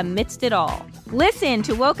grounded amidst it all. Listen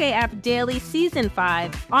to Woke AF Daily Season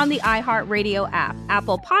 5 on the iHeartRadio app,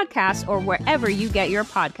 Apple Podcasts, or wherever you get your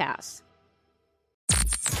podcasts.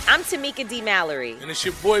 I'm Tamika D. Mallory. And it's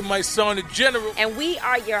your boy, my son, the General. And we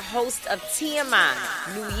are your hosts of TMI.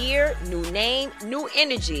 New year, new name, new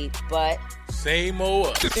energy, but same old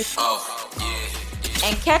us. Oh, yeah.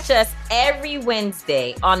 And catch us every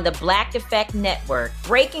Wednesday on the Black Effect Network,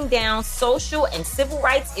 breaking down social and civil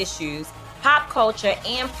rights issues, pop culture,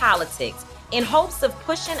 and politics in hopes of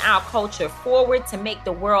pushing our culture forward to make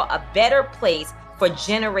the world a better place for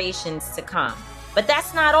generations to come. But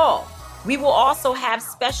that's not all. We will also have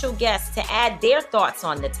special guests to add their thoughts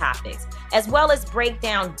on the topics, as well as break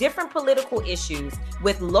down different political issues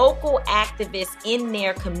with local activists in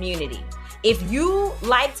their community. If you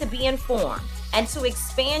like to be informed and to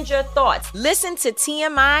expand your thoughts, listen to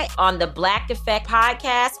TMI on the Black Effect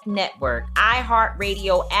Podcast Network,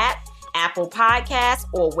 iHeartRadio app, Apple Podcasts,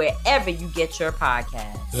 or wherever you get your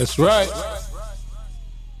podcasts. That's right.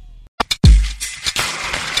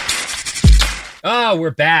 Oh,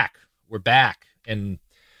 we're back. We're back. And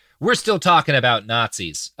we're still talking about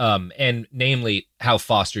Nazis, and namely how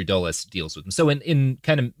Foster Dulles deals with them. So in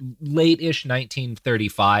kind of late-ish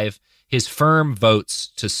 1935, his firm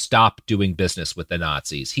votes to stop doing business with the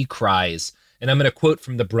Nazis. He cries, and I'm going to quote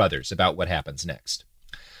from the brothers about what happens next.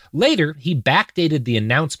 Later, he backdated the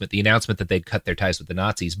announcement that they'd cut their ties with the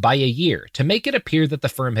Nazis, by a year to make it appear that the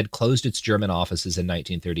firm had closed its German offices in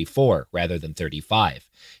 1934 rather than 35.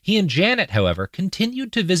 He and Janet, however,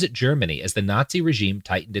 continued to visit Germany as the Nazi regime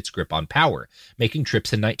tightened its grip on power, making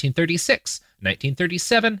trips in 1936,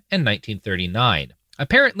 1937, and 1939.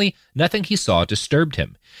 Apparently, nothing he saw disturbed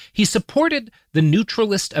him. He supported the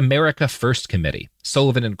Neutralist America First Committee.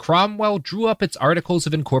 Sullivan and Cromwell drew up its Articles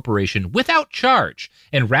of Incorporation without charge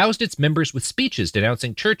and roused its members with speeches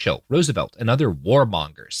denouncing Churchill, Roosevelt, and other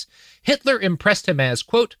warmongers. Hitler impressed him as,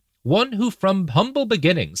 quote, one who from humble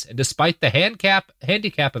beginnings, and despite the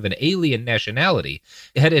handicap of an alien nationality,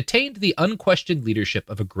 had attained the unquestioned leadership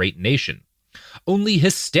of a great nation. Only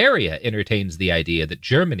hysteria entertains the idea that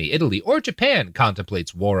Germany, Italy, or Japan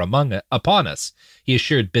contemplates war upon us, he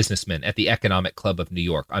assured businessmen at the Economic Club of New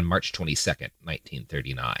York on March 22nd,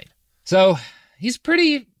 1939. So he's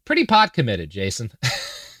pretty pot committed, Jason.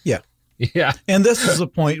 Yeah. Yeah. And this is a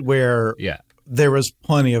point where there was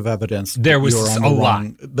plenty of evidence. There was a lot.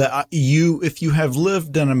 But if you have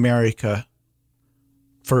lived in America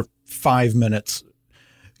for 5 minutes,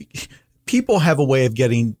 people have a way of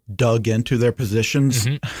getting dug into their positions,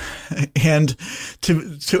 and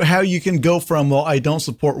to how you can go from, well, I don't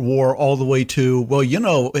support war, all the way to, well,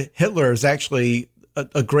 Hitler is actually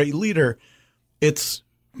a great leader. It's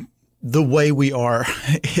the way we are.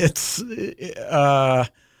 It's, I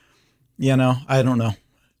don't know.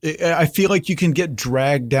 I feel like you can get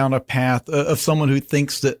dragged down a path of someone who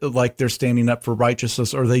thinks that like they're standing up for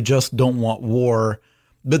righteousness, or they just don't want war.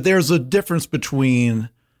 But there's a difference between,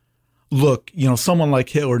 look, someone like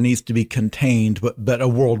Hitler needs to be contained, but a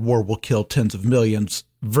world war will kill tens of millions,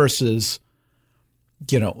 versus,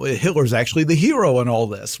 Hitler's actually the hero in all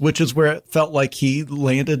this, which is where it felt like he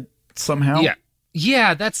landed somehow.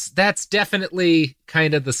 Yeah, that's definitely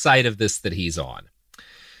kind of the side of this that he's on.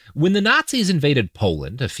 When the Nazis invaded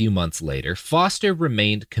Poland a few months later, Foster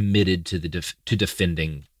remained committed to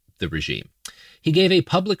defending the regime. He gave a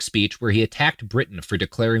public speech where he attacked Britain for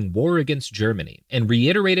declaring war against Germany and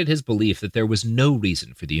reiterated his belief that there was no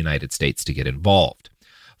reason for the United States to get involved.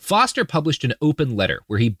 Foster published an open letter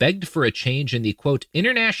where he begged for a change in the, quote,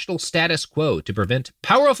 international status quo to prevent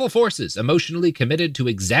powerful forces emotionally committed to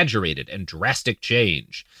exaggerated and drastic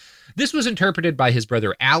change. This was interpreted by his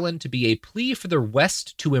brother Alan to be a plea for the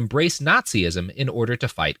West to embrace Nazism in order to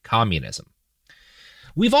fight communism.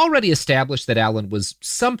 We've already established that Alan was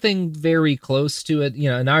something very close to a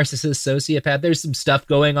narcissist sociopath. There's some stuff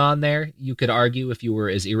going on there. You could argue if you were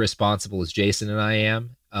as irresponsible as Jason and I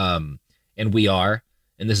am, and we are,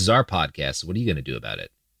 and this is our podcast. So what are you going to do about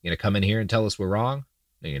it? You going to come in here and tell us we're wrong?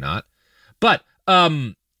 No, you're not. But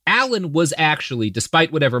Alan was actually,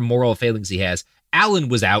 despite whatever moral failings he has, Alan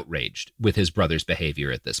was outraged with his brother's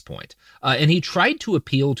behavior at this point, and he tried to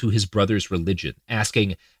appeal to his brother's religion,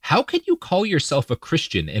 asking, "How can you call yourself a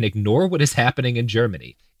Christian and ignore what is happening in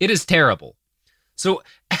Germany? It is terrible." So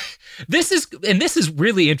this is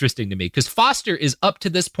really interesting to me, because Foster is up to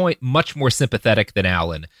this point much more sympathetic than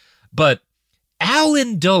Alan, but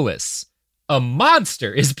Alan Dulles, a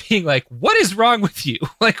monster, is being like, "What is wrong with you?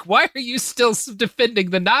 Like, why are you still defending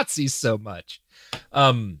the Nazis so much?"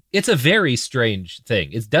 It's a very strange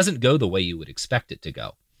thing. It doesn't go the way you would expect it to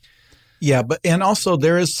go. Yeah, and also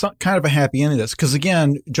there is some kind of a happy ending to this, because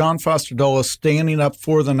again, John Foster Dulles standing up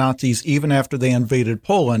for the Nazis even after they invaded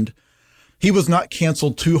Poland, he was not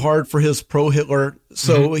canceled too hard for his pro-Hitler,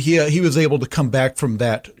 so he was able to come back from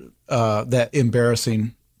that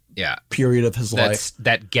embarrassing period of his life.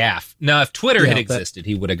 That gaffe. Now, if Twitter had existed,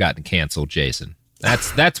 he would have gotten canceled, Jason.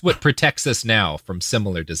 That's what protects us now from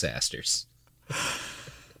similar disasters.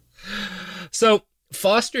 So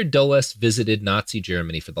Foster Dulles visited Nazi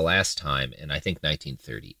Germany for the last time in, I think,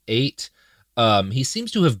 1938. He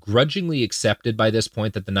seems to have grudgingly accepted by this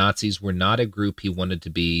point that the Nazis were not a group he wanted to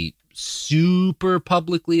be super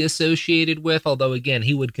publicly associated with, although, again,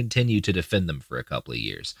 he would continue to defend them for a couple of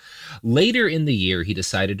years. Later in the year, he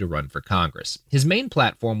decided to run for Congress. His main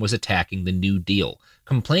platform was attacking the New Deal,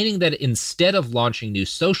 complaining that instead of launching new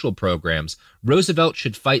social programs, Roosevelt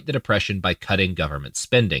should fight the Depression by cutting government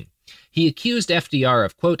spending. He accused FDR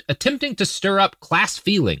of, quote, attempting to stir up class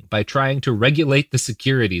feeling by trying to regulate the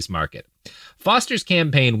securities market. Foster's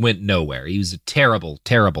campaign went nowhere. He was a terrible,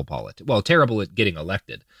 terrible politician. Well, terrible at getting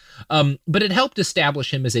elected. But it helped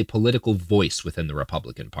establish him as a political voice within the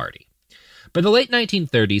Republican Party. By the late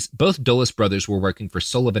 1930s, both Dulles brothers were working for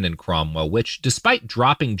Sullivan and Cromwell, which, despite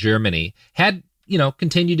dropping Germany, had,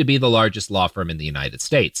 continued to be the largest law firm in the United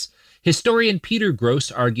States. Historian Peter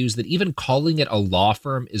Gross argues that even calling it a law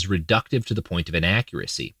firm is reductive to the point of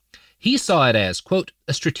inaccuracy. He saw it as, quote,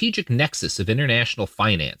 a strategic nexus of international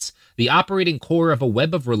finance, the operating core of a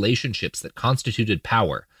web of relationships that constituted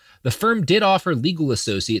power. The firm did offer legal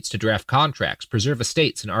associates to draft contracts, preserve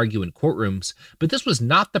estates, and argue in courtrooms, but this was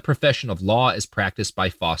not the profession of law as practiced by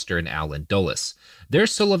Foster and Alan Dulles. Their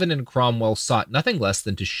Sullivan and Cromwell sought nothing less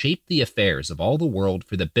than to shape the affairs of all the world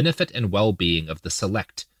for the benefit and well-being of the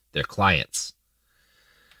select, their clients.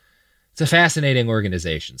 It's a fascinating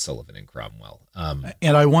organization, Sullivan and Cromwell.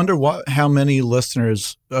 And I wonder how many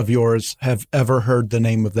listeners of yours have ever heard the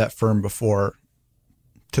name of that firm before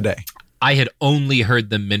today. I had only heard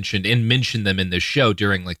them mentioned them in the show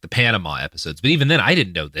during like the Panama episodes. But even then, I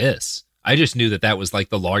didn't know this. I just knew that was like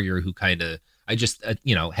the lawyer who kind of,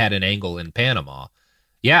 had an angle in Panama.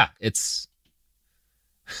 Yeah, it's,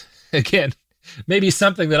 again, maybe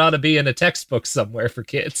something that ought to be in a textbook somewhere for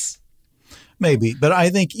kids. Maybe, but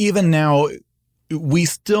I think even now we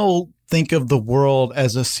still think of the world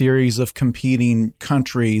as a series of competing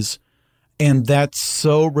countries, and that's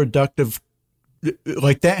so reductive.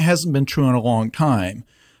 Like, that hasn't been true in a long time.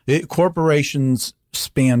 Corporations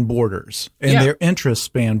span borders, and their interests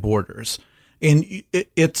span borders, and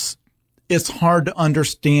it's hard to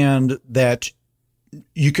understand that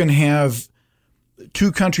you can have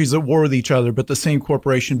two countries at war with each other, but the same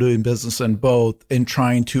corporation doing business in both and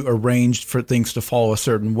trying to arrange for things to fall a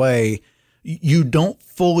certain way. You don't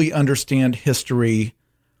fully understand history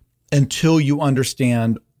until you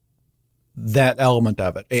understand that element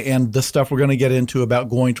of it. And the stuff we're going to get into about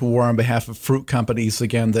going to war on behalf of fruit companies,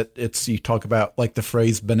 again, you talk about like the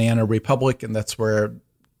phrase banana republic, and that's where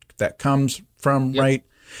that comes from, right?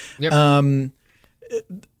 Yep.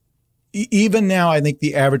 Even now, I think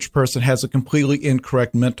the average person has a completely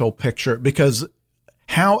incorrect mental picture, because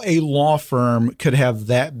how a law firm could have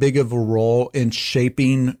that big of a role in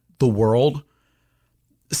shaping the world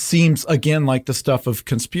seems, again, like the stuff of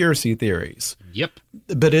conspiracy theories. Yep.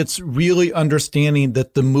 But it's really understanding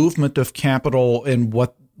that the movement of capital and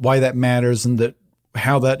why that matters, and that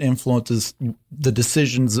how that influences the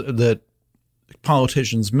decisions that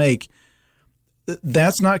politicians make.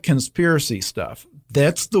 That's not conspiracy stuff.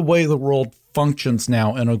 That's the way the world functions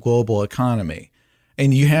now in a global economy.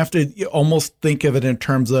 And you have to almost think of it in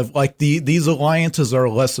terms of like these alliances are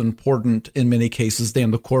less important in many cases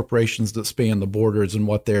than the corporations that span the borders and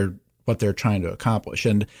what they're trying to accomplish.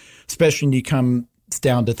 And especially when you come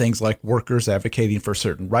down to things like workers advocating for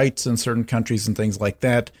certain rights in certain countries and things like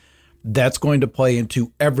that, that's going to play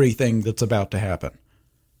into everything that's about to happen.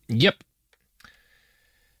 Yep.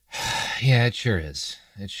 Yeah, it sure is.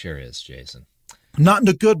 It sure is, Jason. Not in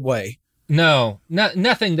a good way. No,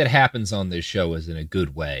 nothing that happens on this show is in a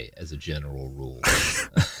good way, as a general rule.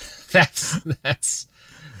 That's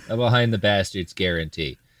a behind the bastards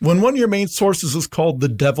guarantee. When one of your main sources is called the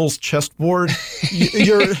Devil's Chessboard,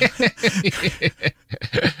 you're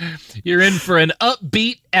you're in for an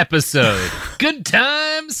upbeat episode. Good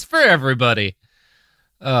times for everybody.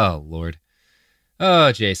 Oh, Lord.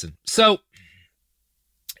 Oh, Jason. So,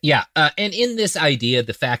 yeah, and in this idea,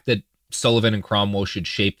 the fact that Sullivan and Cromwell should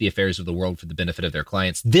shape the affairs of the world for the benefit of their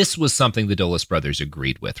clients, this was something the Dulles brothers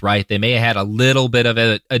agreed with, right? They may have had a little bit of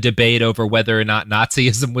a debate over whether or not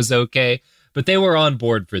Nazism was okay, but they were on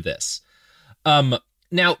board for this.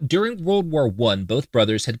 Now, during World War I, both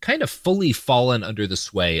brothers had kind of fully fallen under the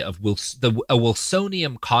sway of a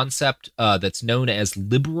Wilsonian concept that's known as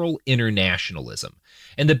liberal internationalism.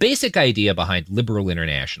 And the basic idea behind liberal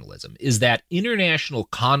internationalism is that international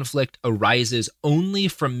conflict arises only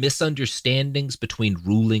from misunderstandings between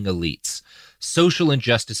ruling elites. Social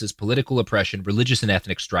injustices, political oppression, religious and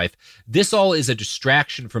ethnic strife, this all is a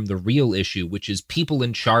distraction from the real issue, which is people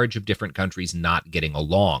in charge of different countries not getting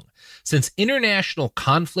along. Since international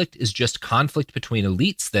conflict is just conflict between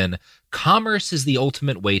elites, then commerce is the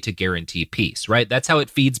ultimate way to guarantee peace, right? That's how it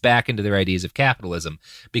feeds back into their ideas of capitalism,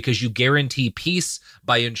 because you guarantee peace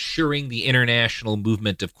by ensuring the international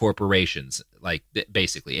movement of corporations, like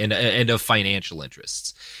basically, and of financial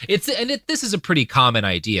interests. This is a pretty common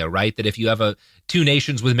idea, right? That if you have two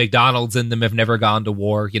nations with McDonald's in them have never gone to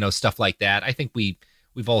war, stuff like that. I think we've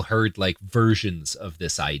all heard like versions of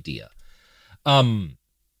this idea.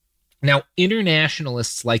 Now,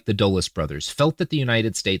 internationalists like the Dulles brothers felt that the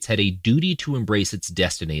United States had a duty to embrace its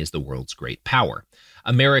destiny as the world's great power.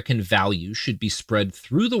 American values should be spread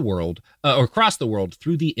through the world, or across the world,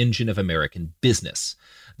 through the engine of American business.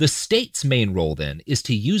 The state's main role, then, is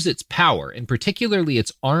to use its power, and particularly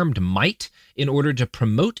its armed might, in order to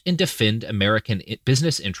promote and defend American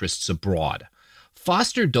business interests abroad.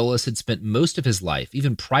 Foster Dulles had spent most of his life,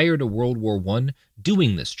 even prior to World War I,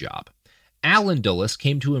 doing this job. Allen Dulles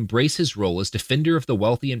came to embrace his role as defender of the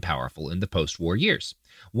wealthy and powerful in the post-war years.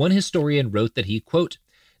 One historian wrote that he, quote,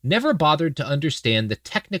 never bothered to understand the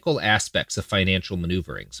technical aspects of financial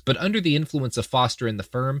maneuverings, but under the influence of Foster and the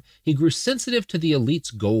firm, he grew sensitive to the elite's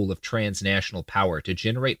goal of transnational power to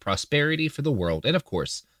generate prosperity for the world and, of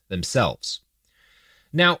course, themselves.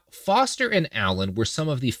 Now, Foster and Allen were some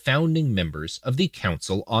of the founding members of the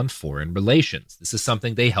Council on Foreign Relations. This is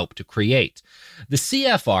something they helped to create. The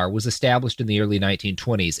CFR was established in the early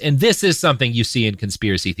 1920s, and this is something you see in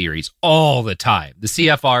conspiracy theories all the time. The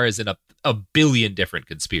CFR is in a billion different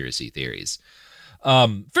conspiracy theories.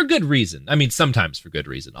 For good reason. I mean, sometimes for good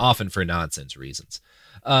reason, often for nonsense reasons.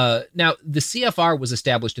 Now, the CFR was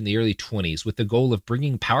established in the early 20s with the goal of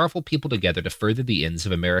bringing powerful people together to further the ends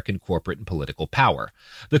of American corporate and political power.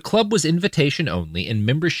 The club was invitation only, and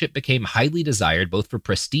membership became highly desired both for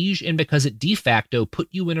prestige and because it de facto put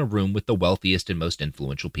you in a room with the wealthiest and most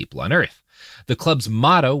influential people on earth. The club's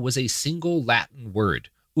motto was a single Latin word,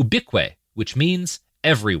 ubique, which means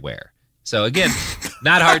everywhere. So again,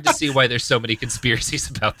 not hard to see why there's so many conspiracies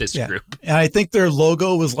about this group. And I think their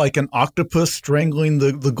logo was like an octopus strangling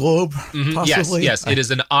the globe, possibly. Yes, it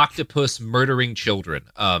is an octopus murdering children,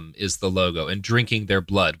 is the logo, and drinking their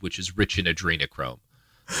blood, which is rich in adrenochrome.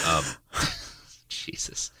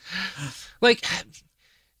 Jesus. Like,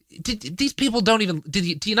 these people don't even,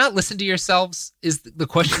 do you not listen to yourselves, is the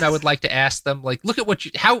question I would like to ask them. Like, look at what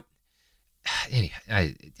how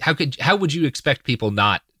would you expect people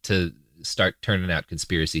not to start turning out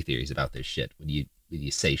conspiracy theories about this shit when you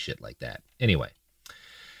say shit like that? Anyway,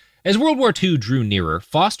 as World War II drew nearer,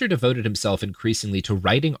 Foster devoted himself increasingly to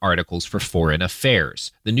writing articles for Foreign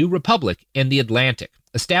Affairs, The New Republic, and The Atlantic,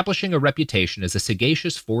 establishing a reputation as a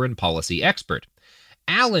sagacious foreign policy expert.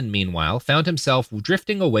 Allen, meanwhile, found himself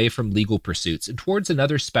drifting away from legal pursuits and towards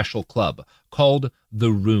another special club called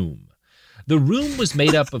The Room. The Room was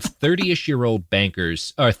made up of 30-ish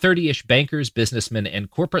bankers, businessmen, and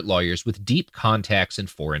corporate lawyers with deep contacts in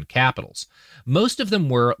foreign capitals. Most of them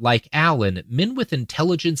were, like Allen, men with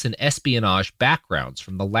intelligence and espionage backgrounds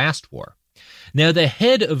from the last war. Now, the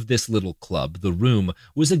head of this little club, The Room,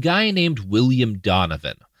 was a guy named William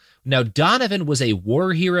Donovan. Now, Donovan was a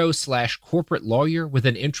war hero / corporate lawyer with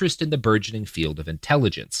an interest in the burgeoning field of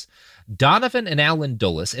intelligence. Donovan and Allen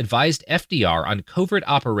Dulles advised FDR on covert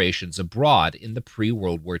operations abroad in the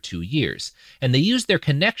pre-World War II years, and they used their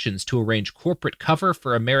connections to arrange corporate cover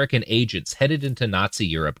for American agents headed into Nazi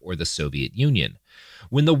Europe or the Soviet Union.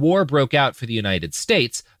 When the war broke out for the United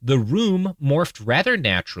States, The Room morphed rather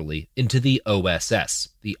naturally into the OSS,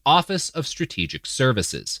 the Office of Strategic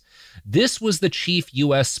Services. This was the chief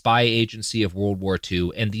U.S. spy agency of World War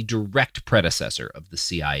II and the direct predecessor of the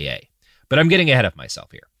CIA. But I'm getting ahead of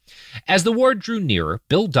myself here. As the war drew nearer,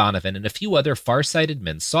 Bill Donovan and a few other far-sighted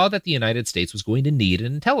men saw that the United States was going to need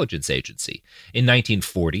an intelligence agency. In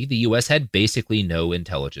 1940, the U.S. had basically no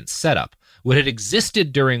intelligence setup. What had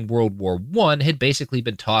existed during World War I had basically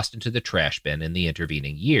been tossed into the trash bin in the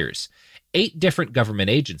intervening years. 8 different government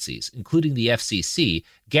agencies, including the FCC,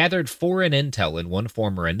 gathered foreign intel in one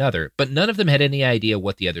form or another, but none of them had any idea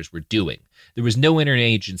what the others were doing. There was no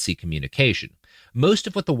interagency communication. Most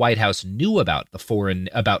of what the White House knew about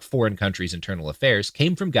foreign countries' internal affairs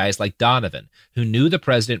came from guys like Donovan, who knew the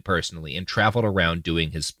president personally and traveled around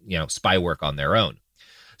doing his, spy work on their own.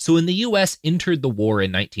 So when the U.S. entered the war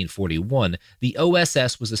in 1941, the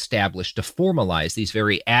OSS was established to formalize these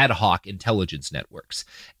very ad hoc intelligence networks.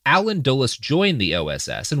 Allen Dulles joined the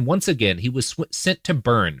OSS, and once again he was sent to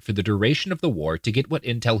Bern for the duration of the war to get what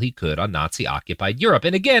intel he could on Nazi-occupied Europe.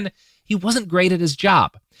 And again, he wasn't great at his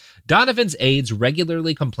job. Donovan's aides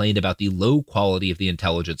regularly complained about the low quality of the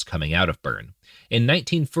intelligence coming out of Bern. In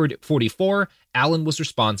 1944, Allen was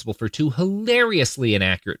responsible for 2 hilariously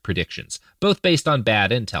inaccurate predictions, both based on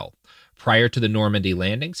bad intel. Prior to the Normandy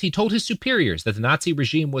landings, he told his superiors that the Nazi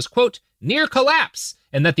regime was, quote, near collapse,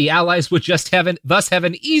 and that the Allies would just thus have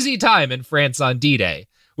an easy time in France on D-Day,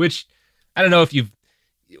 which, I don't know if you've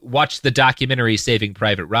watched the documentary Saving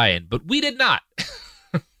Private Ryan, but we did not.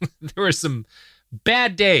 There were some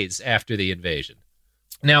bad days after the invasion.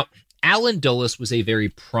 Now, Allen Dulles was a very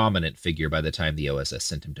prominent figure by the time the OSS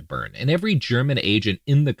sent him to Bern, and every German agent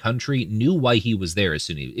in the country knew why he was there as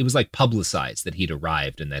soon as it was like publicized that he'd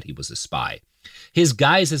arrived and that he was a spy. His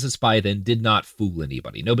guise as a spy then did not fool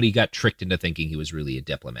anybody. Nobody got tricked into thinking he was really a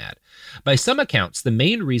diplomat. By some accounts, the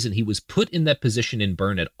main reason he was put in that position in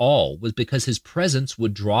Bern at all was because his presence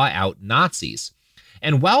would draw out Nazis.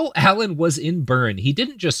 And while Allen was in Bern, he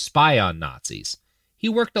didn't just spy on Nazis. He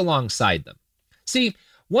worked alongside them. See,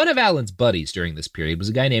 one of Allen's buddies during this period was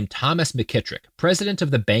a guy named Thomas McKittrick, president of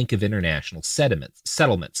the Bank of International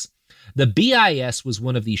Settlements. The BIS was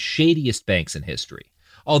one of the shadiest banks in history.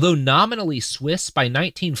 Although nominally Swiss, by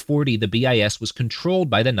 1940 the BIS was controlled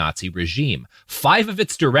by the Nazi regime. 5 of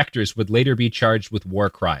its directors would later be charged with war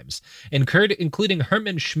crimes, including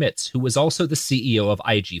Hermann Schmitz, who was also the CEO of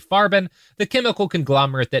IG Farben, the chemical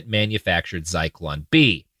conglomerate that manufactured Zyklon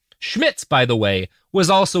B. Schmitz, by the way,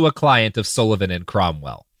 was also a client of Sullivan and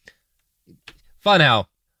Cromwell. Fun how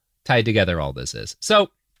tied together all this is.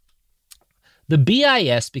 So, the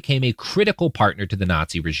BIS became a critical partner to the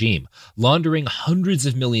Nazi regime, laundering hundreds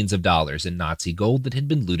of millions of dollars in Nazi gold that had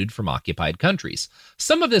been looted from occupied countries.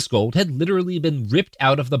 Some of this gold had literally been ripped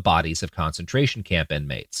out of the bodies of concentration camp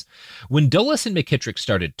inmates. When Dulles and McKittrick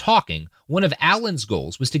started talking, one of Allen's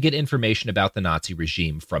goals was to get information about the Nazi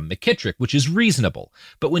regime from McKittrick, which is reasonable.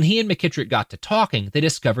 But when he and McKittrick got to talking, they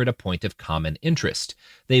discovered a point of common interest.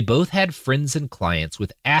 They both had friends and clients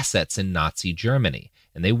with assets in Nazi Germany,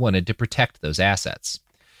 and they wanted to protect those assets.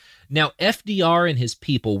 Now, FDR and his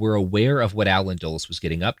people were aware of what Allen Dulles was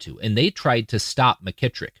getting up to, and they tried to stop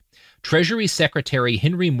McKittrick. Treasury Secretary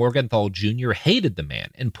Henry Morgenthau Jr. hated the man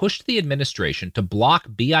and pushed the administration to block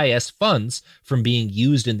BIS funds from being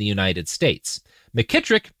used in the United States.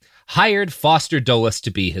 McKittrick hired Foster Dulles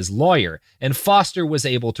to be his lawyer, and Foster was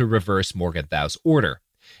able to reverse Morgenthau's order.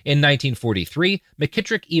 In 1943,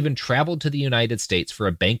 McKittrick even traveled to the United States for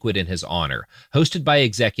a banquet in his honor, hosted by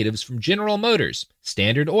executives from General Motors,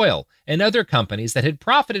 Standard Oil, and other companies that had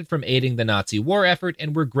profited from aiding the Nazi war effort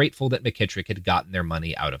and were grateful that McKittrick had gotten their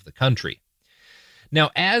money out of the country. Now,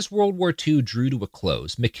 as World War II drew to a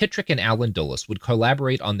close, McKittrick and Allen Dulles would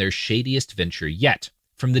collaborate on their shadiest venture yet,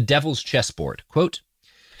 from the Devil's Chessboard. Quote,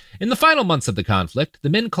 in the final months of the conflict, the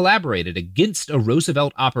men collaborated against a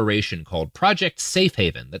Roosevelt operation called Project Safe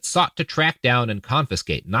Haven that sought to track down and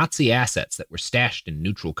confiscate Nazi assets that were stashed in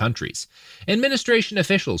neutral countries. Administration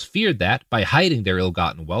officials feared that, by hiding their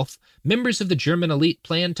ill-gotten wealth, members of the German elite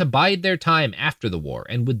planned to bide their time after the war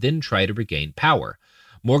and would then try to regain power.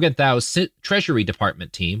 Morgenthau's Treasury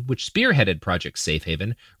Department team, which spearheaded Project Safe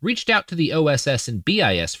Haven, reached out to the OSS and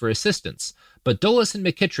BIS for assistance, but Dulles and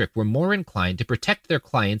McKittrick were more inclined to protect their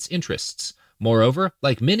clients' interests. Moreover,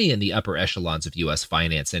 like many in the upper echelons of U.S.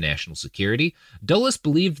 finance and national security, Dulles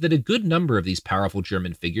believed that a good number of these powerful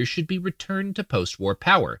German figures should be returned to post-war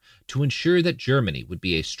power to ensure that Germany would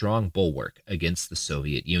be a strong bulwark against the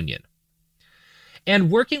Soviet Union.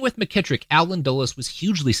 And working with McKittrick, Allen Dulles was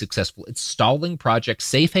hugely successful at stalling Project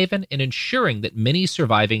Safe Haven and ensuring that many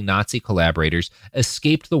surviving Nazi collaborators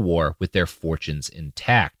escaped the war with their fortunes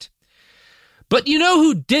intact. But you know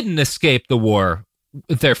who didn't escape the war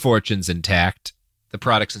with their fortunes intact? The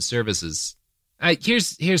products and services.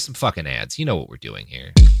 Here's some fucking ads. You know what we're doing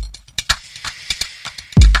here.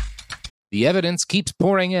 The evidence keeps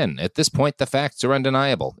pouring in. At this point, the facts are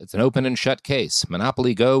undeniable. It's an open and shut case.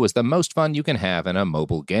 Monopoly Go is the most fun you can have in a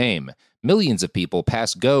mobile game. Millions of people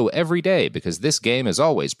pass Go every day because this game is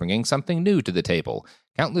always bringing something new to the table.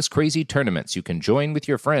 Countless crazy tournaments you can join with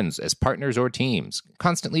your friends as partners or teams.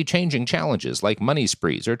 Constantly changing challenges like money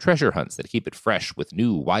sprees or treasure hunts that keep it fresh with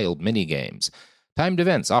new wild mini-games. Timed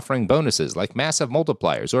events offering bonuses like massive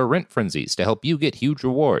multipliers or rent frenzies to help you get huge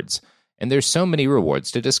rewards. And there's so many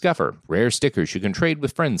rewards to discover. Rare stickers you can trade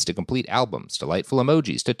with friends to complete albums, delightful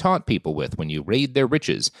emojis to taunt people with when you raid their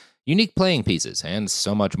riches, unique playing pieces, and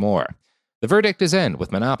so much more. The verdict is in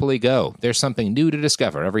with Monopoly Go. There's something new to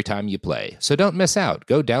discover every time you play. So don't miss out.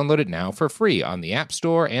 Go download it now for free on the App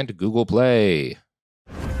Store and Google Play.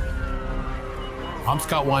 I'm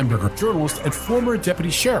Scott Weinberger, journalist and former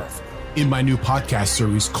deputy sheriff. In my new podcast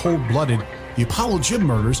series, Cold Blooded, The Apollo Gym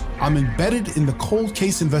Murders, I'm embedded in the cold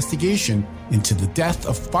case investigation into the death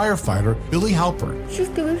of firefighter Billy Halpern. It's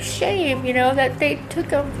just a shame, that they took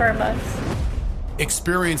him from us.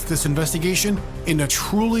 Experience this investigation in a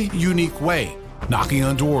truly unique way, knocking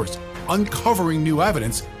on doors, uncovering new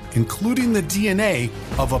evidence, including the DNA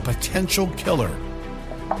of a potential killer.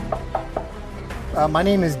 My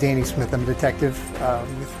name is Danny Smith. I'm a detective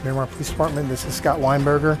with Miramar Police Department. This is Scott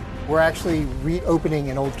Weinberger. We're actually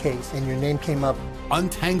reopening an old case, and your name came up.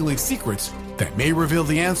 Untangling secrets that may reveal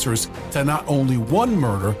the answers to not only one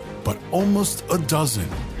murder, but almost a dozen.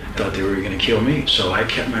 I thought they were going to kill me, so I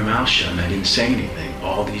kept my mouth shut and I didn't say anything.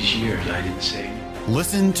 All these years, I didn't say anything.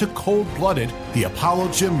 Listen to Cold Blooded, The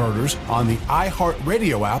Apollo Gym Murders on the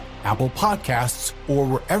iHeartRadio app, Apple Podcasts, or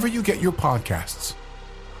wherever you get your podcasts.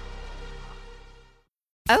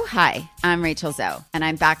 Oh, hi, I'm Rachel Zoe, and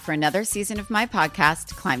I'm back for another season of my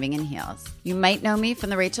podcast, Climbing in Heels. You might know me from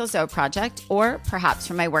the Rachel Zoe Project, or perhaps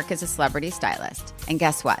from my work as a celebrity stylist. And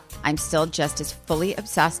guess what? I'm still just as fully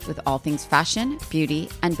obsessed with all things fashion, beauty,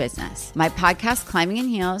 and business. My podcast, Climbing in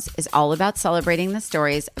Heels, is all about celebrating the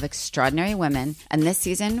stories of extraordinary women, and this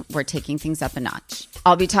season, we're taking things up a notch.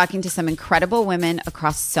 I'll be talking to some incredible women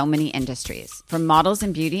across so many industries, from models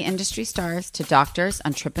and beauty industry stars to doctors,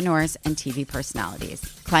 entrepreneurs, and TV personalities.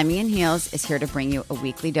 Climbing in Heels is here to bring you a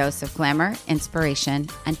weekly dose of glamour, inspiration,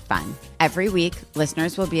 and fun. Every week,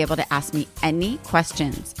 listeners will be able to ask me any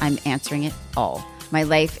questions. I'm answering it all. My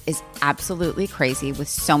life is absolutely crazy with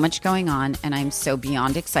so much going on, and I'm so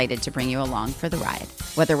beyond excited to bring you along for the ride.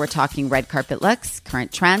 Whether we're talking red carpet looks,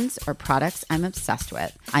 current trends, or products I'm obsessed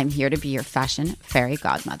with, I'm here to be your fashion fairy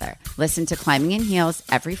godmother. Listen to Climbing in Heels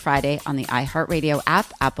every Friday on the iHeartRadio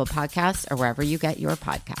app, Apple Podcasts, or wherever you get your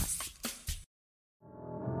podcasts.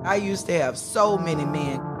 I used to have so many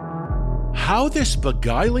men. How this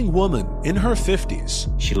beguiling woman in her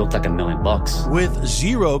 50s, she looked like $1 million, with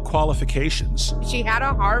zero qualifications, she had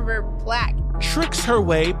a Harvard plaque, tricks her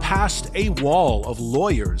way past a wall of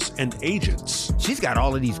lawyers and agents. She's got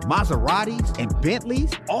all of these Maseratis and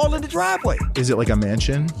Bentleys all in the driveway. Is it like a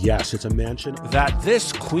mansion? Yes, it's a mansion that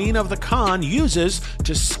this queen of the con uses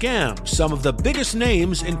to scam some of the biggest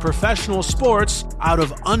names in professional sports out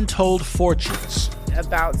of untold fortunes.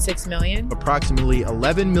 About $6 million. Approximately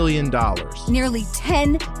 $11 million. Nearly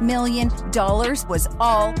 $10 million was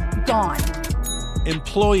all gone.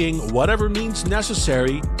 Employing whatever means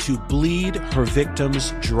necessary to bleed her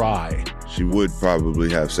victims dry. She would probably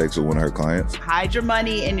have sex with one of her clients. Hide your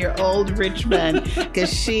money in your old rich man,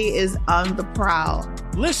 because she is on the prowl.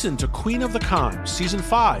 Listen to Queen of the Con, Season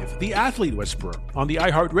 5, The Athlete Whisperer, on the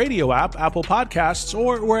iHeartRadio app, Apple Podcasts,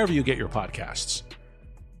 or wherever you get your podcasts.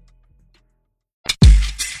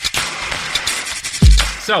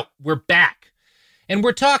 So we're back, and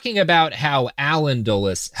we're talking about how Allen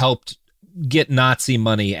Dulles helped get Nazi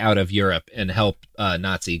money out of Europe and help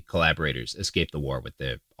Nazi collaborators escape the war with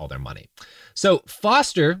all their money. So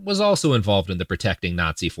Foster was also involved in the protecting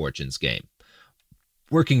Nazi fortunes game.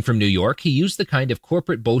 Working from New York, he used the kind of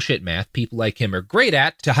corporate bullshit math people like him are great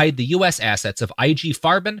at to hide the U.S. assets of IG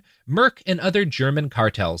Farben, Merck, and other German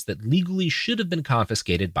cartels that legally should have been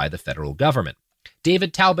confiscated by the federal government.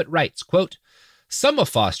 David Talbot writes, quote, "Some of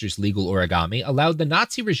Foster's legal origami allowed the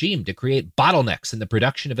Nazi regime to create bottlenecks in the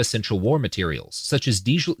production of essential war materials, such as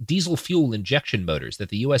diesel fuel injection motors that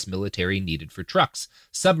the U.S. military needed for trucks,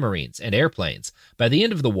 submarines, and airplanes. By the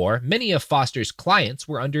end of the war, many of Foster's clients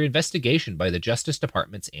were under investigation by the Justice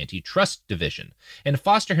Department's Antitrust Division, and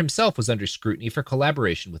Foster himself was under scrutiny for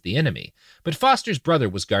collaboration with the enemy. But Foster's brother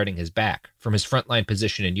was guarding his back. From his frontline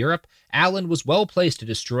position in Europe, Allen was well placed to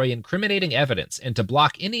destroy incriminating evidence and to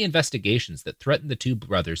block any investigations that threatened threaten the two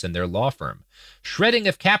brothers and their law firm. Shredding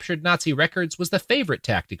of captured Nazi records was the favorite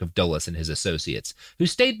tactic of Dulles and his associates, who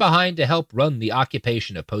stayed behind to help run the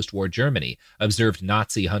occupation of post-war Germany, observed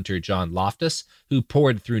Nazi hunter John Loftus, who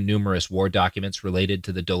pored through numerous war documents related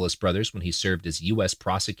to the Dulles brothers when he served as U.S.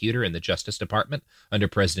 prosecutor in the Justice Department under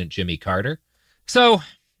President Jimmy Carter. So,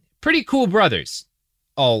 pretty cool brothers,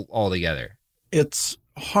 all together. It's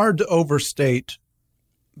hard to overstate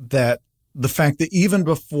that the fact that even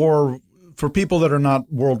before, for people that are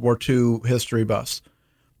not World War II history buffs,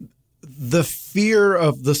 the fear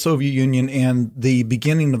of the Soviet Union and the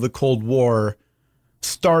beginning of the Cold War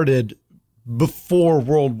started before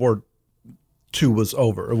World War II was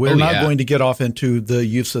over. We're not going to get off into the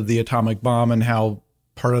use of the atomic bomb and how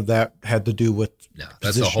part of that had to do with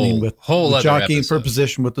positioning, with jockeying for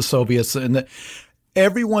position with the Soviets. And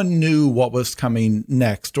everyone knew what was coming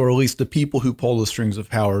next, or at least the people who pull the strings of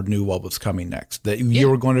power knew what was coming next, that you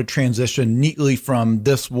were going to transition neatly from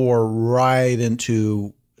this war right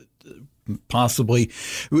into possibly,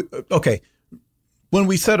 okay, when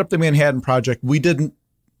we set up the Manhattan Project, we didn't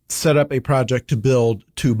set up a project to build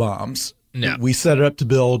 2 bombs. No. We set it up to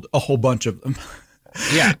build a whole bunch of them.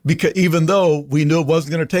 Yeah. Because even though we knew it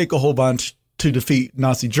wasn't going to take a whole bunch to defeat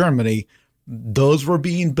Nazi Germany, those were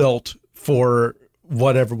being built for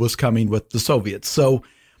whatever was coming with the Soviets. So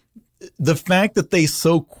the fact that they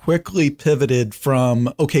so quickly pivoted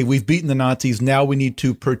from, okay, we've beaten the Nazis, now we need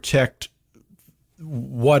to protect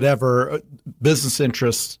whatever business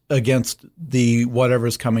interests against the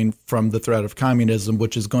whatever's coming from the threat of communism,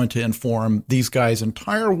 which is going to inform these guys'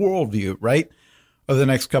 entire worldview, right, of the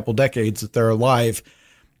next couple decades that they're alive.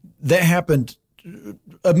 That happened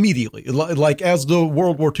immediately. Like as the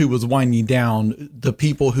World War II was winding down, the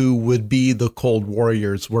people who would be the Cold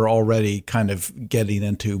Warriors were already kind of getting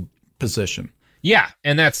into position. Yeah,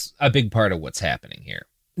 and that's a big part of what's happening here.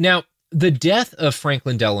 Now, the death of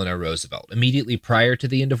Franklin Delano Roosevelt immediately prior to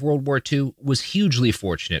the end of World War II was hugely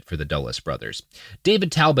fortunate for the Dulles brothers.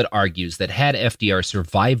 David Talbot argues that had FDR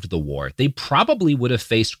survived the war, they probably would have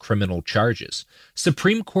faced criminal charges.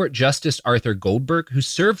 Supreme Court Justice Arthur Goldberg, who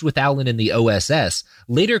served with Allen in the OSS,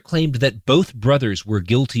 later claimed that both brothers were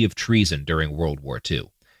guilty of treason during World War II.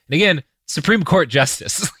 And again, Supreme Court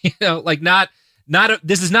Justice,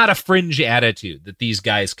 this is not a fringe attitude that these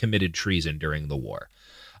guys committed treason during the war.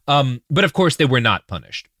 But of course, they were not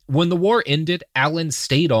punished. When the war ended, Allen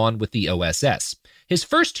stayed on with the OSS. His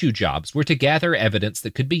first 2 jobs were to gather evidence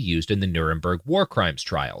that could be used in the Nuremberg war crimes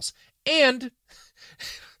trials. And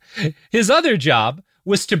his other job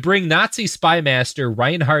was to bring Nazi spy master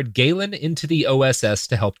Reinhard Gehlen into the OSS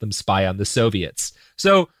to help them spy on the Soviets.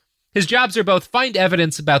 So his jobs are both find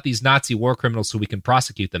evidence about these Nazi war criminals so we can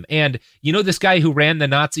prosecute them. And this guy who ran the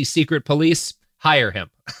Nazi secret police? Hire him.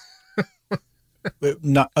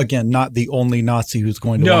 Not the only Nazi who's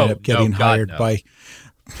going to wind up getting hired by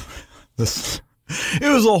this. It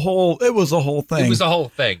was a whole thing. It was a whole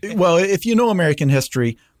thing. Well, if you know American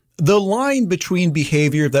history, the line between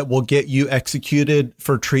behavior that will get you executed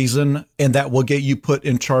for treason and that will get you put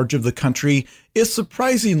in charge of the country is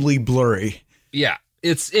surprisingly blurry. Yeah,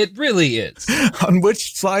 it really is. On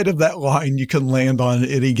which side of that line you can land on at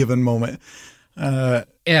any given moment.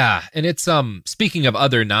 Yeah, and it's speaking of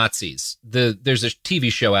other Nazis, there's a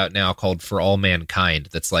TV show out now called For All Mankind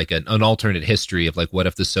that's like an alternate history of like what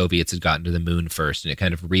if the Soviets had gotten to the moon first, and it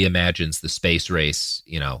kind of reimagines the space race,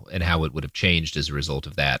 and how it would have changed as a result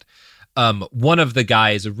of that. One of the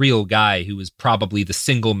guys, a real guy who was probably the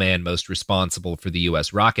single man most responsible for the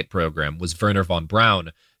U.S. rocket program was Wernher von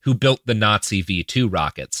Braun, who built the Nazi V-2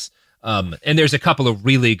 rockets. And there's a couple of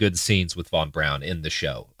really good scenes with von Braun in the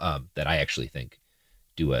show that I actually think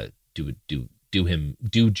do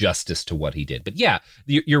justice to what he did. But yeah,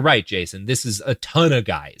 you're right, Jason. This is a ton of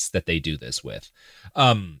guys that they do this with.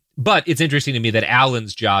 But it's interesting to me that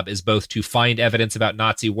Allen's job is both to find evidence about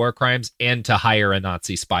Nazi war crimes and to hire a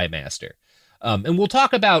Nazi spy master. And we'll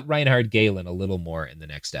talk about Reinhard Gehlen a little more in the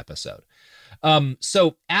next episode.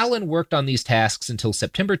 So Allen worked on these tasks until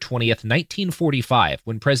September 20th, 1945,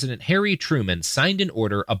 when President Harry Truman signed an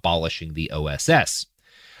order abolishing the OSS.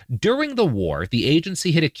 During the war, the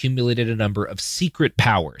agency had accumulated a number of secret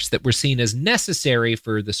powers that were seen as necessary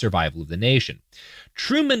for the survival of the nation.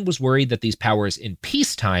 Truman was worried that these powers in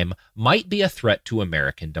peacetime might be a threat to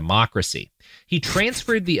American democracy. He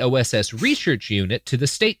transferred the OSS research unit to the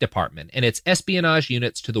State Department and its espionage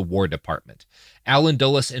units to the War Department. Allen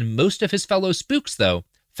Dulles and most of his fellow spooks, though,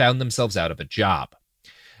 found themselves out of a job.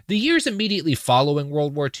 The years immediately following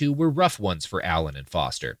World War II were rough ones for Allen and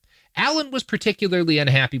Foster. Allen was particularly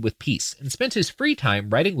unhappy with peace and spent his free time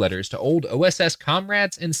writing letters to old OSS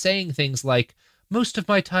comrades and saying things like, most of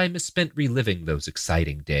my time is spent reliving those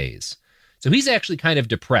exciting days. So he's actually kind of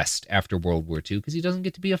depressed after World War II because he doesn't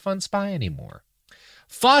get to be a fun spy anymore.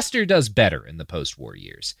 Foster does better in the post-war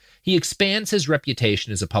years. He expands his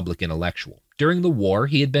reputation as a public intellectual. During the war,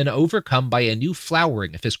 he had been overcome by a new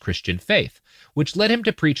flowering of his Christian faith, which led him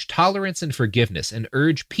to preach tolerance and forgiveness and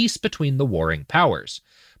urge peace between the warring powers.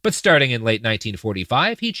 But starting in late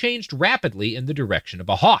 1945, he changed rapidly in the direction of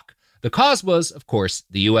a hawk. The cause was, of course,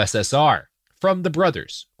 the USSR. From the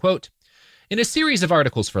brothers, quote, in a series of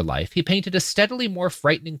articles for Life, he painted a steadily more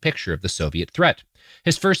frightening picture of the Soviet threat.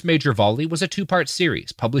 His first major volley was a two-part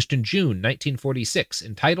series, published in June 1946,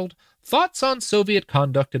 entitled Thoughts on Soviet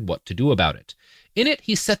Conduct and What to Do About It. In it,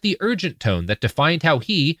 he set the urgent tone that defined how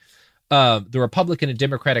he, the Republican and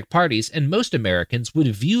Democratic parties, and most Americans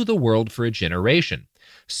would view the world for a generation.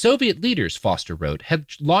 Soviet leaders, Foster wrote, had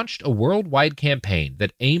launched a worldwide campaign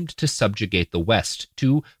that aimed to subjugate the West,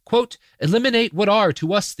 to, quote, eliminate what are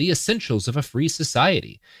to us the essentials of a free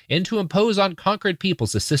society, and to impose on conquered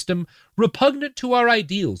peoples a system repugnant to our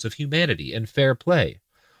ideals of humanity and fair play.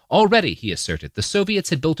 Already, he asserted, the Soviets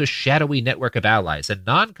had built a shadowy network of allies in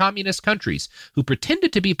non-communist countries who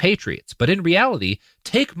pretended to be patriots, but in reality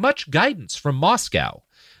take much guidance from Moscow.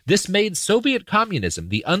 This made Soviet communism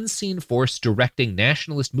the unseen force directing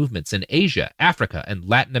nationalist movements in Asia, Africa, and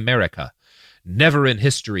Latin America. Never in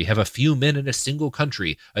history have a few men in a single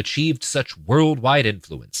country achieved such worldwide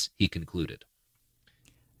influence, he concluded.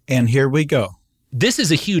 And here we go. This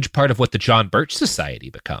is a huge part of what the John Birch Society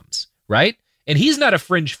becomes, right? And he's not a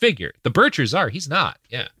fringe figure. The Birchers are. He's not.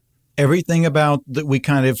 Yeah. Everything about that we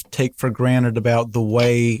kind of take for granted about the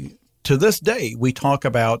way, to this day, we talk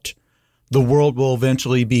about the world will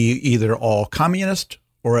eventually be either all communist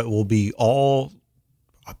or it will be all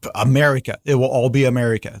America. It will all be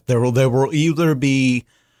America. There will either be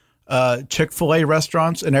Chick-fil-A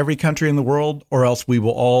restaurants in every country in the world, or else we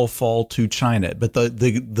will all fall to China. But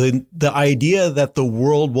the idea that the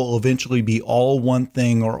world will eventually be all one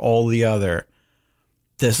thing or all the other,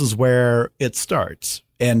 this is where it starts.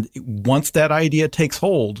 And once that idea takes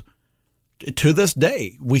hold, to this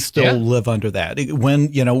day, we still live under that. When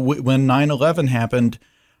 9/11 happened,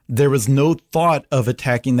 there was no thought of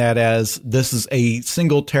attacking that as this is a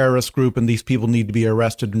single terrorist group and these people need to be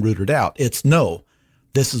arrested and rooted out. It's no,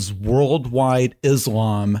 this is worldwide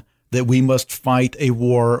Islam that we must fight a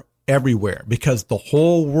war everywhere because the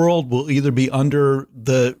whole world will either be under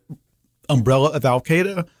the umbrella of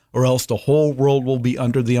Al-Qaeda or else the whole world will be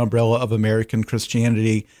under the umbrella of American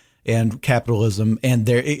Christianity and capitalism, and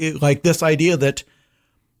like this idea that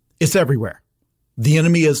it's everywhere. The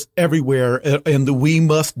enemy is everywhere, and we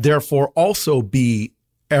must therefore also be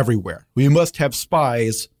everywhere. We must have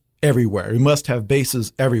spies everywhere. We must have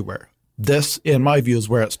bases everywhere. This, in my view, is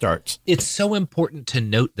where it starts. It's so important to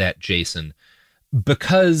note that, Jason,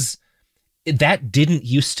 because that didn't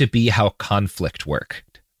used to be how conflict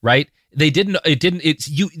worked, right? It didn't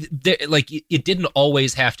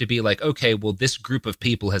always have to be like, okay, well, this group of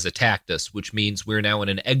people has attacked us, which means we're now in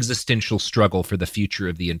an existential struggle for the future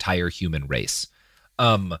of the entire human race.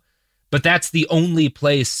 But that's the only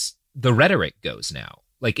place the rhetoric goes now,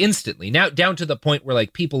 like instantly now, down to the point where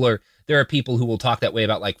like there are people who will talk that way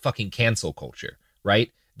about like fucking cancel culture,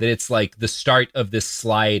 right? That it's like the start of this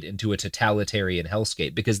slide into a totalitarian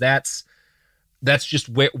hellscape, because that's just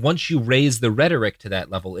where, once you raise the rhetoric to that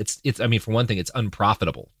level, it's, I mean, for one thing, it's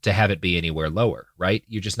unprofitable to have it be anywhere lower, right?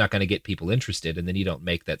 You're just not going to get people interested, and then you don't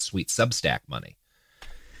make that sweet Substack money.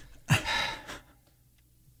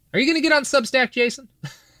 Are you going to get on Substack, Jason?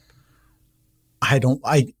 I don't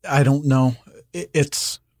know.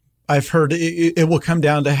 I've heard it will come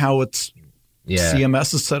down to how it's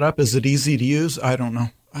CMS is set up. Is it easy to use? I don't know,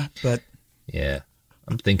 but yeah,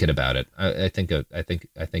 I'm thinking about it. I think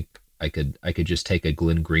I could just take a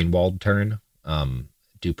Glenn Greenwald turn,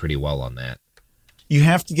 do pretty well on that. You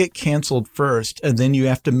have to get canceled first, and then you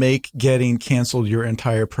have to make getting canceled your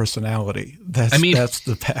entire personality. That's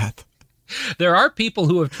the path. There are people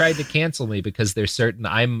who have tried to cancel me because they're certain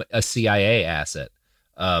I'm a CIA asset,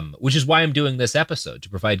 which is why I'm doing this episode, to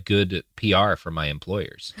provide good PR for my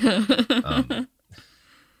employers.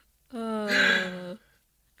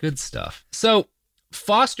 Good stuff. So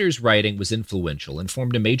Foster's writing was influential and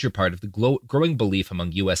formed a major part of the growing belief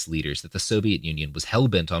among U.S. leaders that the Soviet Union was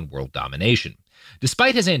hell-bent on world domination.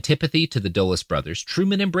 Despite his antipathy to the Dulles brothers,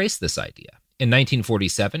 Truman embraced this idea. In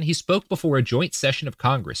 1947, he spoke before a joint session of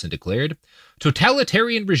Congress and declared,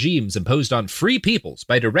 "Totalitarian regimes imposed on free peoples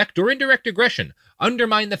by direct or indirect aggression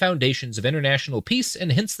undermine the foundations of international peace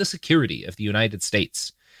and hence the security of the United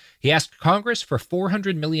States." He asked Congress for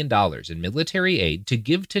 $400 million in military aid to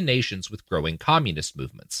give to nations with growing communist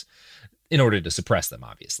movements. in order to suppress them,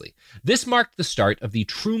 obviously. This marked the start of the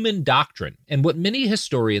Truman Doctrine and what many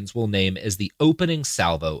historians will name as the opening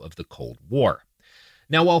salvo of the Cold War.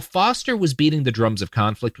 Now, while Foster was beating the drums of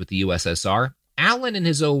conflict with the USSR, Allen and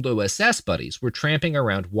his old OSS buddies were tramping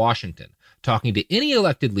around Washington, talking to any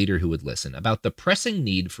elected leader who would listen about the pressing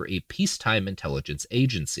need for a peacetime intelligence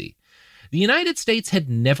agency. The United States had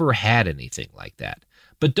never had anything like that.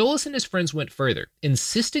 But Dulles and his friends went further,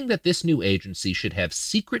 insisting that this new agency should have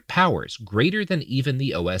secret powers greater than even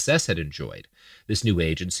the OSS had enjoyed. This new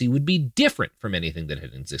agency would be different from anything that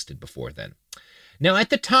had existed before then. Now,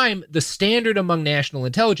 at the time, the standard among national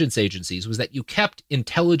intelligence agencies was that you kept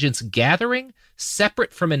intelligence gathering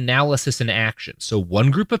separate from analysis and action. So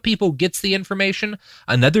one group of people gets the information,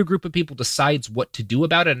 another group of people decides what to do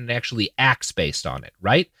about it and actually acts based on it,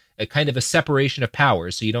 right? A kind of a separation of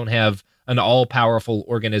powers, so you don't have an all-powerful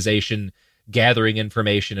organization gathering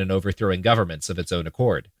information and overthrowing governments of its own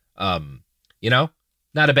accord. Not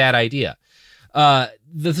a bad idea.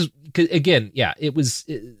 It was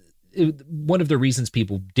one of the reasons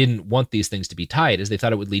people didn't want these things to be tied is they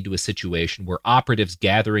thought it would lead to a situation where operatives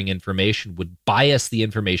gathering information would bias the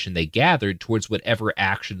information they gathered towards whatever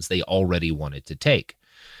actions they already wanted to take.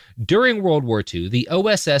 During World War II, the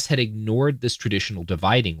OSS had ignored this traditional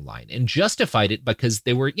dividing line and justified it because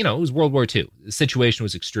they were, it was World War II. The situation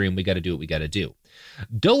was extreme. We got to do what we got to do.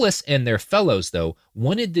 Dulles and their fellows, though,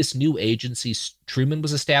 wanted this new agency Truman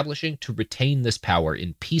was establishing to retain this power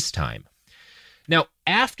in peacetime. Now,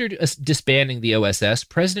 after disbanding the OSS,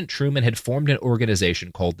 President Truman had formed an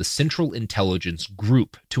organization called the Central Intelligence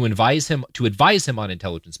Group to advise him on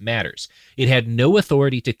intelligence matters. It had no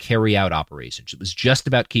authority to carry out operations. It was just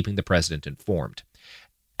about keeping the president informed.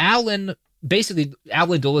 Allen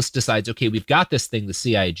Dulles decides, okay, we've got this thing, the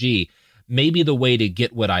CIG. Maybe the way to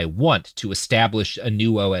get what I want to establish a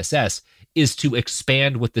new OSS is to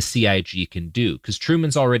expand what the CIG can do. Because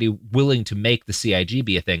Truman's already willing to make the CIG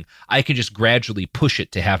be a thing. I can just gradually push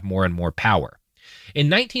it to have more and more power. In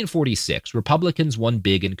 1946, Republicans won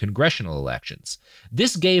big in congressional elections.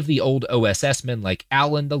 This gave the old OSS men like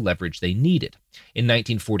Allen the leverage they needed. In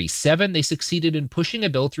 1947, they succeeded in pushing a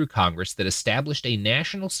bill through Congress that established a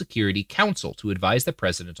National Security Council to advise the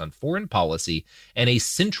president on foreign policy and a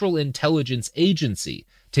Central Intelligence Agency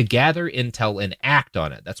to gather intel and act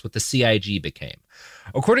on it. That's what the CIG became.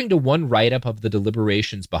 According to one write-up of the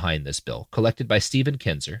deliberations behind this bill, collected by Stephen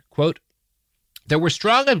Kinzer, quote, there were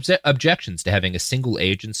strong objections to having a single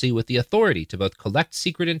agency with the authority to both collect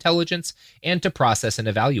secret intelligence and to process and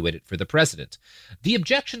evaluate it for the president. The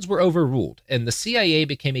objections were overruled, and the CIA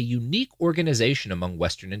became a unique organization among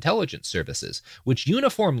Western intelligence services, which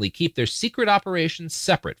uniformly keep their secret operations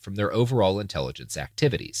separate from their overall intelligence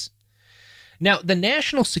activities. Now, the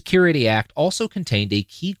National Security Act also contained a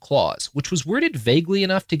key clause, which was worded vaguely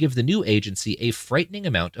enough to give the new agency a frightening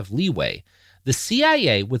amount of leeway. The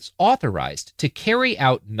CIA was authorized to carry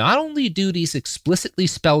out not only duties explicitly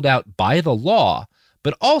spelled out by the law,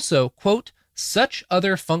 but also, quote, such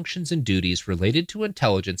other functions and duties related to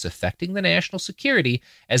intelligence affecting the national security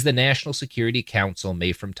as the National Security Council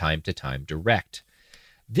may from time to time direct.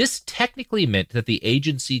 This technically meant that the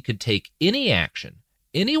agency could take any action,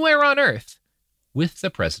 anywhere on Earth, with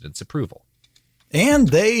the president's approval. And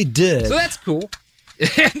they did. So that's cool.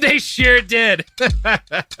 And they sure did.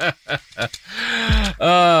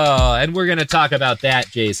 And we're going to talk about that,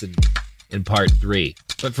 Jason, in part 3.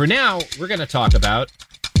 But for now, we're going to talk about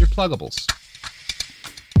your pluggables.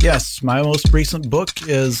 Yes, my most recent book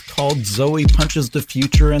is called Zoe Punches the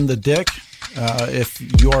Future in the Dick. If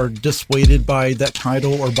you are dissuaded by that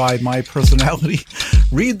title or by my personality,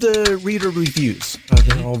 read the reader reviews.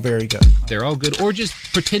 They're all very good. They're all good. Or just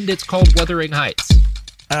pretend it's called Wuthering Heights.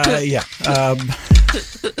 Yeah.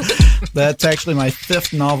 That's actually my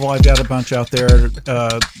 5th novel. I've got a bunch out there.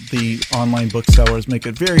 The online booksellers make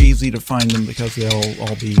it very easy to find them because they'll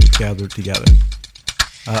all be gathered together.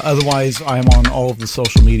 Otherwise, I'm on all of the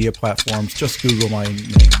social media platforms. Just Google my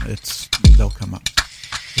name. They'll come up.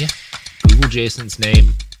 Yeah. Google Jason's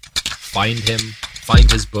name. Find him. Find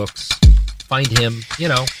his books. Find him.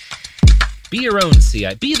 Be your own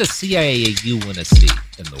CIA. Be the CIA you want to see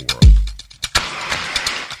in the world.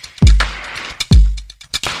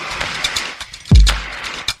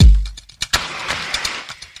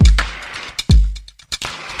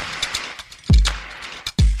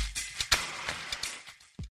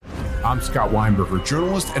 I'm Scott Weinberger,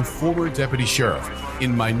 journalist and former deputy sheriff.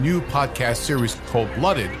 In my new podcast series called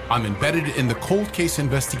Blooded, I'm embedded in the cold case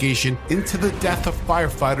investigation into the death of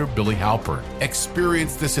firefighter Billy Halpern.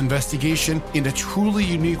 Experience this investigation in a truly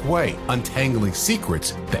unique way, untangling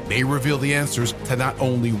secrets that may reveal the answers to not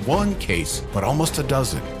only one case, but almost a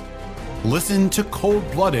dozen. Listen to Cold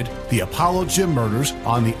Blooded, The Apollo Gym Murders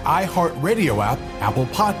on the iHeartRadio app, Apple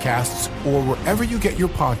Podcasts, or wherever you get your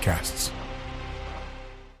podcasts.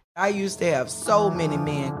 I used to have so many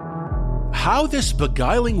men. How this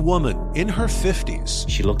beguiling woman in her 50s,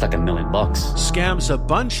 she looked like $1 million, scams a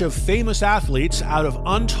bunch of famous athletes out of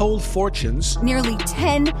untold fortunes. Nearly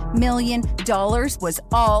 $10 million was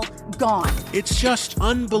all gone. It's just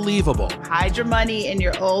unbelievable. Hide your money in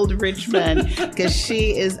your old rich man, because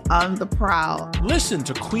she is on the prowl. Listen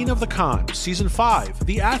to Queen of the Con, Season 5,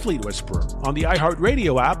 The Athlete Whisperer, on the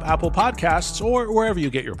iHeartRadio app, Apple Podcasts, or wherever you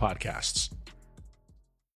get your podcasts.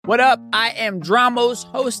 What up? I am Dramos,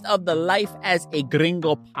 host of the Life as a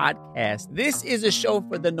Gringo podcast. This is a show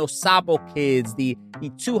for the No Sabo kids, the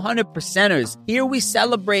 200%ers. Here we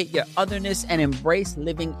celebrate your otherness and embrace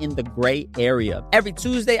living in the gray area. Every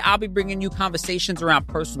Tuesday, I'll be bringing you conversations around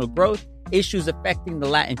personal growth, issues affecting the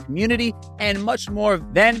Latin community, and much more.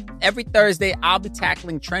 Then, every Thursday, I'll be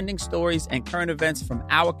tackling trending stories and current events from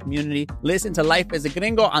our community. Listen to Life as a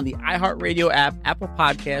Gringo on the iHeartRadio app, Apple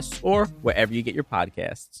Podcasts, or wherever you get your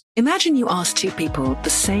podcasts. Imagine you ask two people the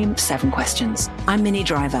same 7 questions. I'm Minnie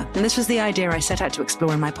Driver, and this was the idea I set out to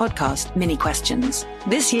explore in my podcast, Minnie Questions.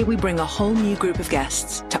 This year, we bring a whole new group of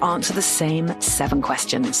guests to answer the same 7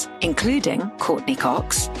 questions, including Courtney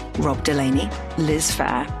Cox, Rob Delaney, Liz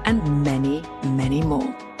Phair, and many, many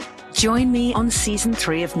more. Join me on Season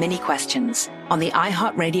 3 of Minnie Questions on the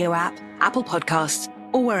iHeartRadio app, Apple Podcasts,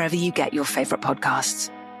 or wherever you get your favorite podcasts.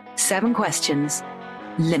 7 questions,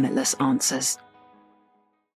 limitless answers.